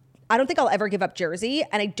I don't think I'll ever give up Jersey,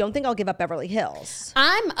 and I don't think I'll give up Beverly Hills.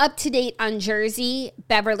 I'm up to date on Jersey,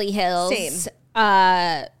 Beverly Hills.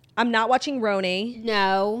 Same. I'm not watching Roni.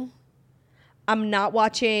 No. I'm not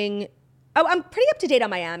watching... Oh, I'm pretty up to date on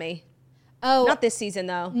Miami. Oh. Not this season,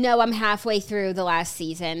 though. No, I'm halfway through the last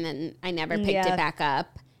season, and I never picked it back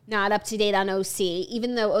up. Not up to date on OC,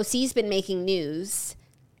 even though OC's been making news.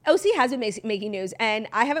 OC has been making news, and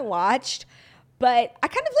I haven't watched, but I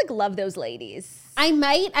kind of like love those ladies.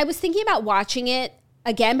 I was thinking about watching it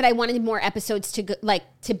again, but I wanted more episodes to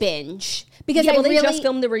to binge. Because they just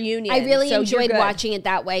filmed the reunion. I really enjoyed watching it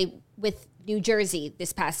that way with New Jersey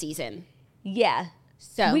this past season. Yeah.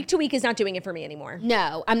 So week to week is not doing it for me anymore.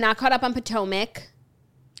 No, I'm not caught up on Potomac.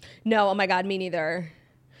 No, oh my God, me neither.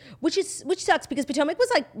 Which sucks because Potomac was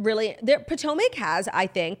like really... Potomac has, I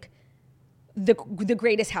think, the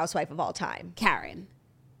greatest housewife of all time. Karen.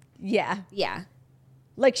 Yeah. Yeah.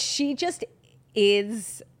 Like she just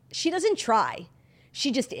is... She doesn't try.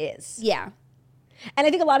 She just is. Yeah. And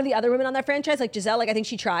I think a lot of the other women on that franchise, like Giselle, like I think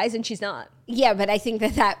she tries and she's not. Yeah, but I think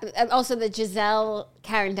that also the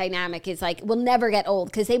Giselle-Karen dynamic is like, will never get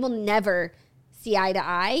old because they will never see eye to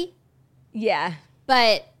eye. Yeah.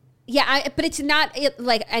 But yeah, but it's not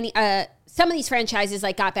like any, some of these franchises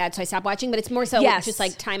like got bad, so I stopped watching, but it's more so just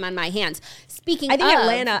like time on my hands. I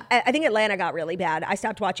think Atlanta got really bad. I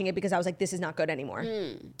stopped watching it because I was like, this is not good anymore.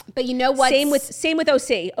 But you know what? Same with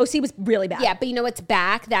OC. OC was really bad. Yeah, but you know what's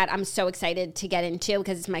back that I'm so excited to get into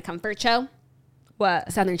because it's my comfort show?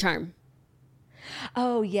 What? Southern Charm.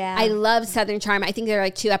 Oh, yeah. I love Southern Charm. I think there are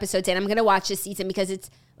like 2 episodes in. I'm going to watch this season because it's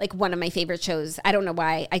like one of my favorite shows. I don't know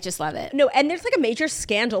why. I just love it. No, and there's like a major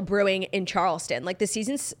scandal brewing in Charleston. Like the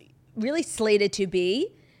season's really slated to be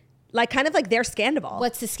like kind of like their scandal.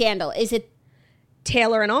 What's the scandal? Is it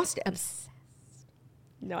Taylor and Austin? Obsessed.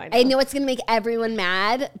 No, I know. I know it's going to make everyone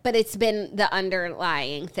mad, but it's been the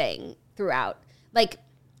underlying thing throughout. Like,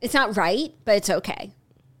 it's not right, but it's okay.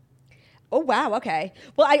 Oh, wow. Okay.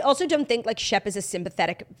 Well, I also don't think like Shep is a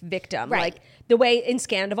sympathetic victim. Right. Like the way in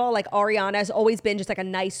Scandival, like Ariana has always been just like a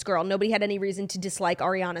nice girl. Nobody had any reason to dislike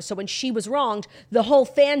Ariana. So when she was wronged, the whole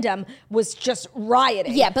fandom was just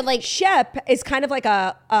rioting. Yeah, but like Shep is kind of like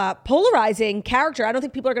a polarizing character. I don't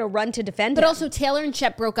think people are going to run to defend him. But also Taylor and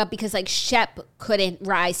Shep broke up because like Shep couldn't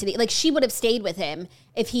rise to the, like she would have stayed with him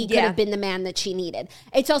if he could have been the man that she needed.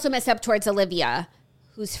 It's also messed up towards Olivia,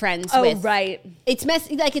 who's friends with. Oh, right. It's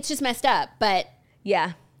it's just messed up, but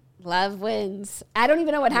yeah. Love wins. I don't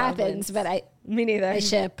even know what happens, but Me neither. I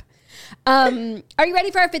ship. Are you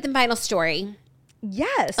ready for our 5th and final story?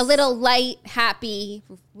 Yes. A little light, happy,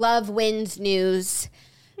 love wins news.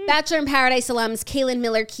 Bachelor in Paradise alums Kaylin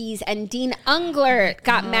Miller-Keyes and Dean Unglert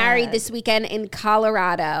got married this weekend in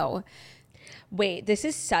Colorado. Wait, this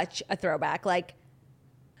is such a throwback. Like,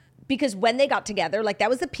 because when they got together, like that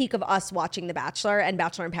was the peak of us watching The Bachelor and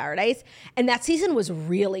Bachelor in Paradise. And that season was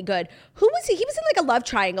really good. Who was he? He was in like a love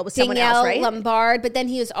triangle with someone else, right? Lombard, but then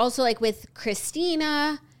he was also like with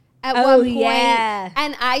Christina at one point. Yeah.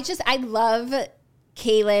 And I love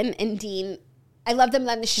Kaylin and Dean. I love them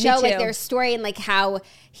on the show, like their story and like how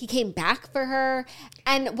he came back for her.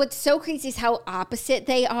 And what's so crazy is how opposite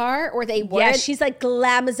they are, or they were. Yeah, she's like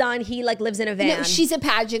glamazon. He like lives in a van. No, she's a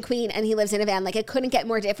pageant queen and he lives in a van. Like it couldn't get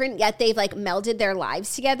more different, yet they've like melded their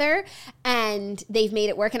lives together and they've made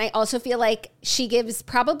it work. And I also feel like she gives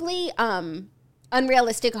probably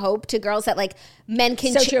unrealistic hope to girls that like men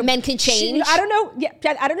can change. I don't know.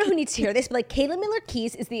 Yeah, I don't know who needs to hear this, but like Kaylin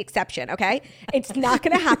Miller-Keyes is the exception. Okay, it's not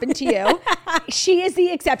going to happen to you. She is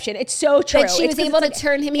the exception. It's so true. That she was able to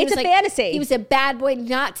turn him. It's a fantasy. He was a bad boy,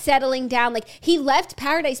 not settling down. Like he left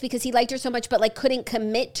Paradise because he liked her so much, but like couldn't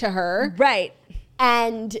commit to her. Right.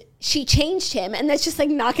 And she changed him, and that's just like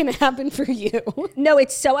not going to happen for you. No,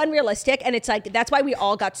 it's so unrealistic, and it's like that's why we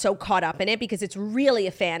all got so caught up in it because it's really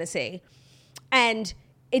a fantasy. And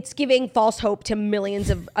it's giving false hope to millions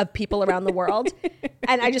of people around the world.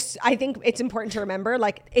 And I think it's important to remember,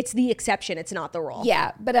 like, it's the exception. It's not the rule.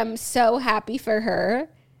 Yeah, but I'm so happy for her.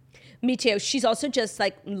 Me too. She's also just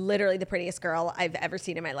like literally the prettiest girl I've ever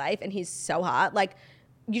seen in my life. And he's so hot. Like,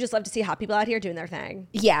 you just love to see hot people out here doing their thing.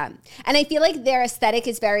 Yeah. And I feel like their aesthetic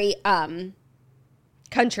is very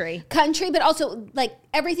country, but also like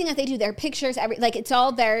everything that they do, their pictures, like it's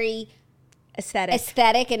all very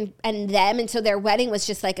aesthetic and them. And so their wedding was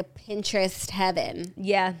just like a Pinterest heaven.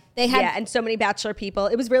 Yeah. They had, and so many Bachelor people.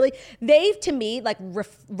 It was really, they to me like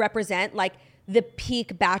represent like the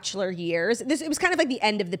peak Bachelor years. It was kind of like the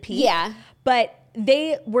end of the peak. Yeah. But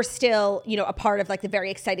they were still, you know, a part of like the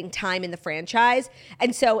very exciting time in the franchise.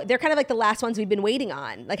 And so they're kind of like the last ones we've been waiting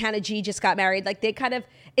on. Like Hannah G just got married. Like they kind of,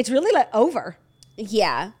 it's really like over.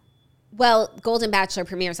 Yeah. Well, Golden Bachelor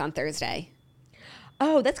premieres on Thursday.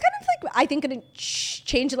 Oh, that's kind of like, I think, going to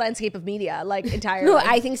change the landscape of media, like, entirely. No,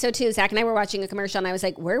 I think so too. Zach and I were watching a commercial and I was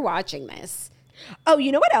like, we're watching this. Oh,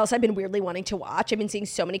 you know what else I've been weirdly wanting to watch? I've been seeing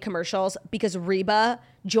so many commercials because Reba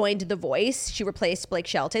joined The Voice. She replaced Blake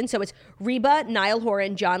Shelton. So it's Reba, Niall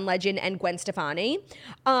Horan, John Legend, and Gwen Stefani.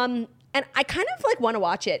 And I kind of like want to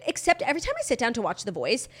watch it, except every time I sit down to watch The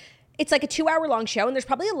Voice, it's like a 2-hour-long show, and there's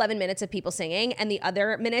probably 11 minutes of people singing, and the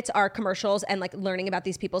other minutes are commercials and like learning about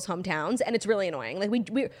these people's hometowns, and it's really annoying. Like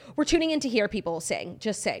we're tuning in to hear people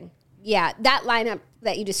just sing. Yeah, that lineup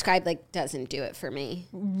that you described like doesn't do it for me.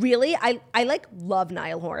 Really, I like love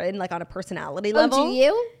Niall Horan like on a personality level. Oh, do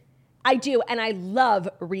you? I do, and I love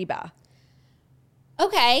Reba.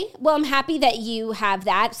 Okay, well, I'm happy that you have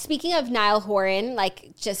that. Speaking of Niall Horan,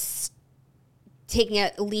 like just taking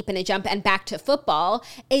a leap and a jump and back to football,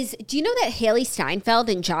 do you know that Haley Steinfeld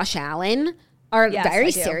and Josh Allen are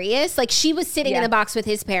very serious? Like she was sitting in the box with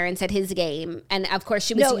his parents at his game, and of course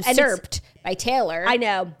she was usurped by Taylor. I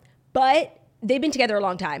know, but they've been together a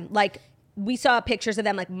long time. Like we saw pictures of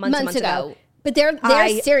them like months ago. But they're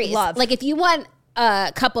serious. Like if you want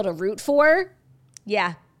a couple to root for,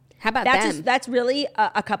 yeah, how about them? That's really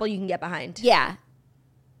a couple you can get behind. Yeah,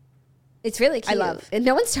 it's really cute. I love, and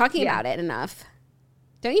no one's talking about it enough.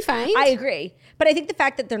 Don't you find? I agree. But I think the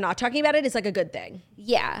fact that they're not talking about it is like a good thing.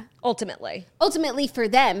 Yeah. Ultimately for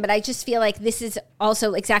them. But I just feel like this is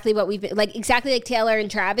also exactly what we've been, like exactly like Taylor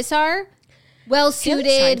and Travis are. Well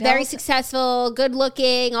suited, very successful, good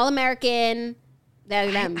looking, all American.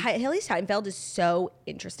 They're them. Haley Steinfeld is so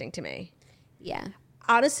interesting to me. Yeah.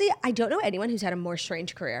 Honestly, I don't know anyone who's had a more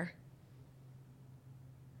strange career.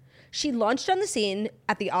 She launched on the scene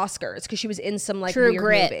at the Oscars because she was in some like weird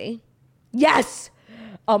movie. Yes.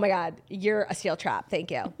 Oh my God, you're a steel trap.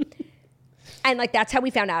 Thank you. And like, that's how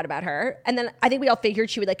we found out about her. And then I think we all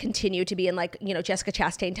figured she would like continue to be in like, you know, Jessica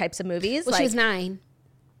Chastain types of movies. Well, like, she was 9.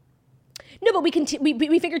 No, but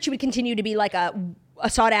we figured she would continue to be like a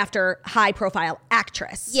sought after high profile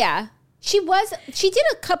actress. Yeah. She did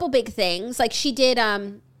a couple big things. Like she did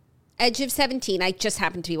Edge of 17. I just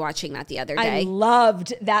happened to be watching that the other day. I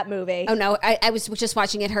loved that movie. Oh no, I was just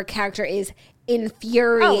watching it. Her character is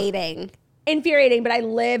infuriating. Infuriating, but I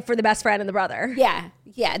live for the best friend and the brother. Yeah.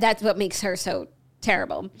 Yeah. That's what makes her so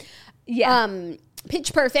terrible. Yeah.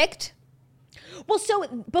 Pitch Perfect. Well, so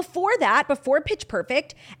before Pitch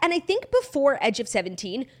Perfect, and I think before Edge of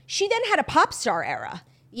 17, she then had a pop star era.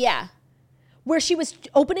 Yeah. Where she was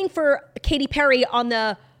opening for Katy Perry on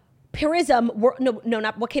the Prism,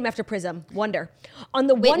 not what came after Prism? Wonder. On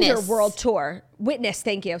the Witness. Wonder World Tour. Witness,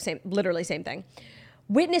 thank you. Literally same thing.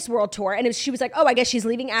 Witness World Tour. And she was like, oh, I guess she's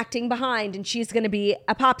leaving acting behind and she's going to be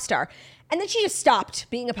a pop star. And then she just stopped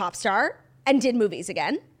being a pop star and did movies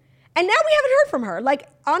again. And now we haven't heard from her. Like,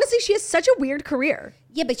 honestly, she has such a weird career.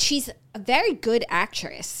 Yeah, but she's a very good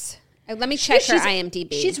actress. Let me check her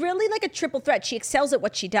IMDb. She's really like a triple threat. She excels at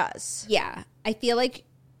what she does. Yeah. I feel like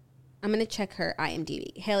I'm going to check her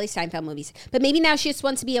IMDb. Haley Steinfeld movies. But maybe now she just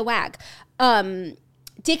wants to be a wag.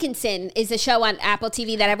 Dickinson is a show on Apple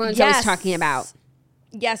TV that everyone's always talking about.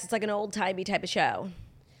 Yes, it's like an old-timey type of show.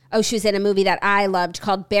 Oh, she was in a movie that I loved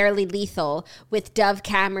called Barely Lethal with Dove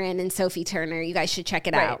Cameron and Sophie Turner. You guys should check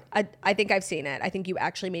it out. I think I've seen it. I think you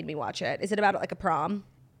actually made me watch it. Is it about like a prom?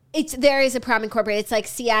 There is a prom incorporated. It's like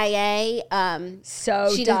CIA.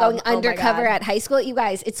 She's dumb. going undercover at high school. You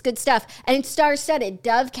guys, it's good stuff. And it's star-studded.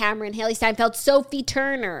 Dove Cameron, Haley Steinfeld, Sophie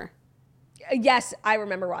Turner. Yes, I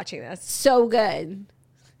remember watching this. So good.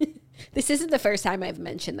 This isn't the first time I've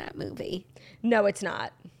mentioned that movie. No, it's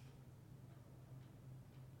not.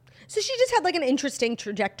 So she just had like an interesting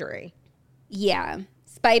trajectory. Yeah.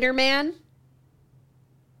 Spider-Man.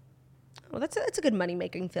 Well, that's a good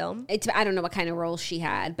money-making film. I don't know what kind of role she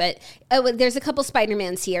had, but there's a couple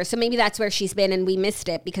Spider-Mans here, so maybe that's where she's been and we missed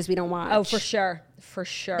it because we don't watch. Oh, for sure. For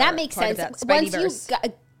sure. That makes sense. Once you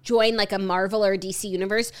join like a Marvel or a DC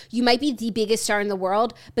universe, you might be the biggest star in the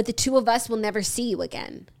world, but the two of us will never see you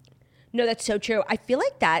again. No, that's so true. I feel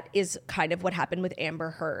like that is kind of what happened with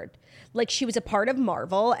Amber Heard. Like, she was a part of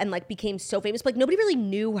Marvel and like became so famous, but like nobody really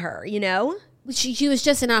knew her, you know? She was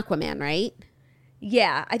just an Aquaman, right?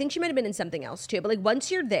 Yeah, I think she might have been in something else too. But like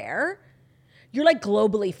once you're there, you're like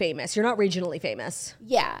globally famous. You're not regionally famous.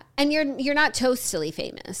 Yeah, and you're not toastily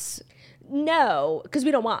famous. No, because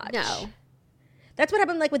we don't watch. No. That's what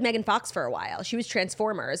happened like with Megan Fox for a while. She was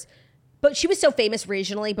Transformers, but she was so famous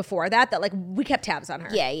regionally before that like we kept tabs on her.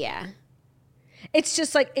 Yeah. It's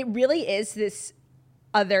just like it really is this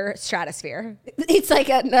other stratosphere. It's like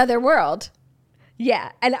another world.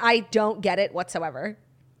 Yeah, and I don't get it whatsoever.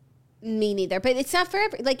 Me neither, but it's not for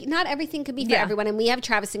like not everything could be for everyone, and we have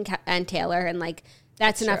Travis and Taylor, and like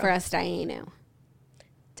that's enough for us, Diana.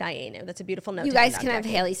 That's a beautiful note. You guys can have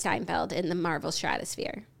Haley Steinfeld in the Marvel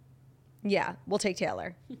stratosphere. Yeah, we'll take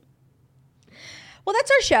Taylor. Well, that's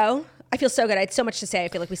our show. I feel so good. I had so much to say. I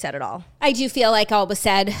feel like we said it all. I do feel like all was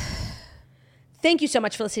said. Thank you so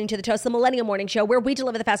much for listening to The Toast, the Millennial Morning Show, where we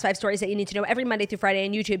deliver the fast 5 stories that you need to know every Monday through Friday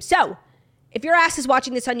on YouTube. So, if your ass is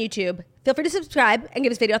watching this on YouTube, feel free to subscribe and give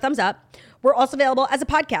this video a thumbs up. We're also available as a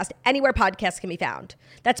podcast anywhere podcasts can be found.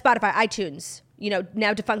 That's Spotify, iTunes,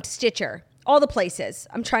 now defunct Stitcher, all the places.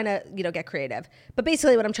 I'm trying to, get creative. But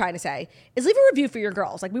basically what I'm trying to say is leave a review for your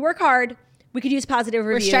girls. Like, we work hard. We could use positive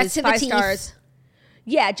reviews. We're stressed to 5 the stars. teeth.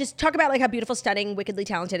 Yeah, just talk about like how beautiful, stunning, wickedly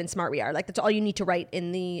talented, and smart we are. Like, that's all you need to write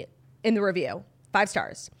in the review. 5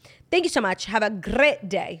 stars. Thank you so much. Have a great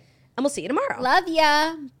day. And we'll see you tomorrow. Love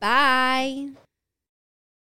ya. Bye.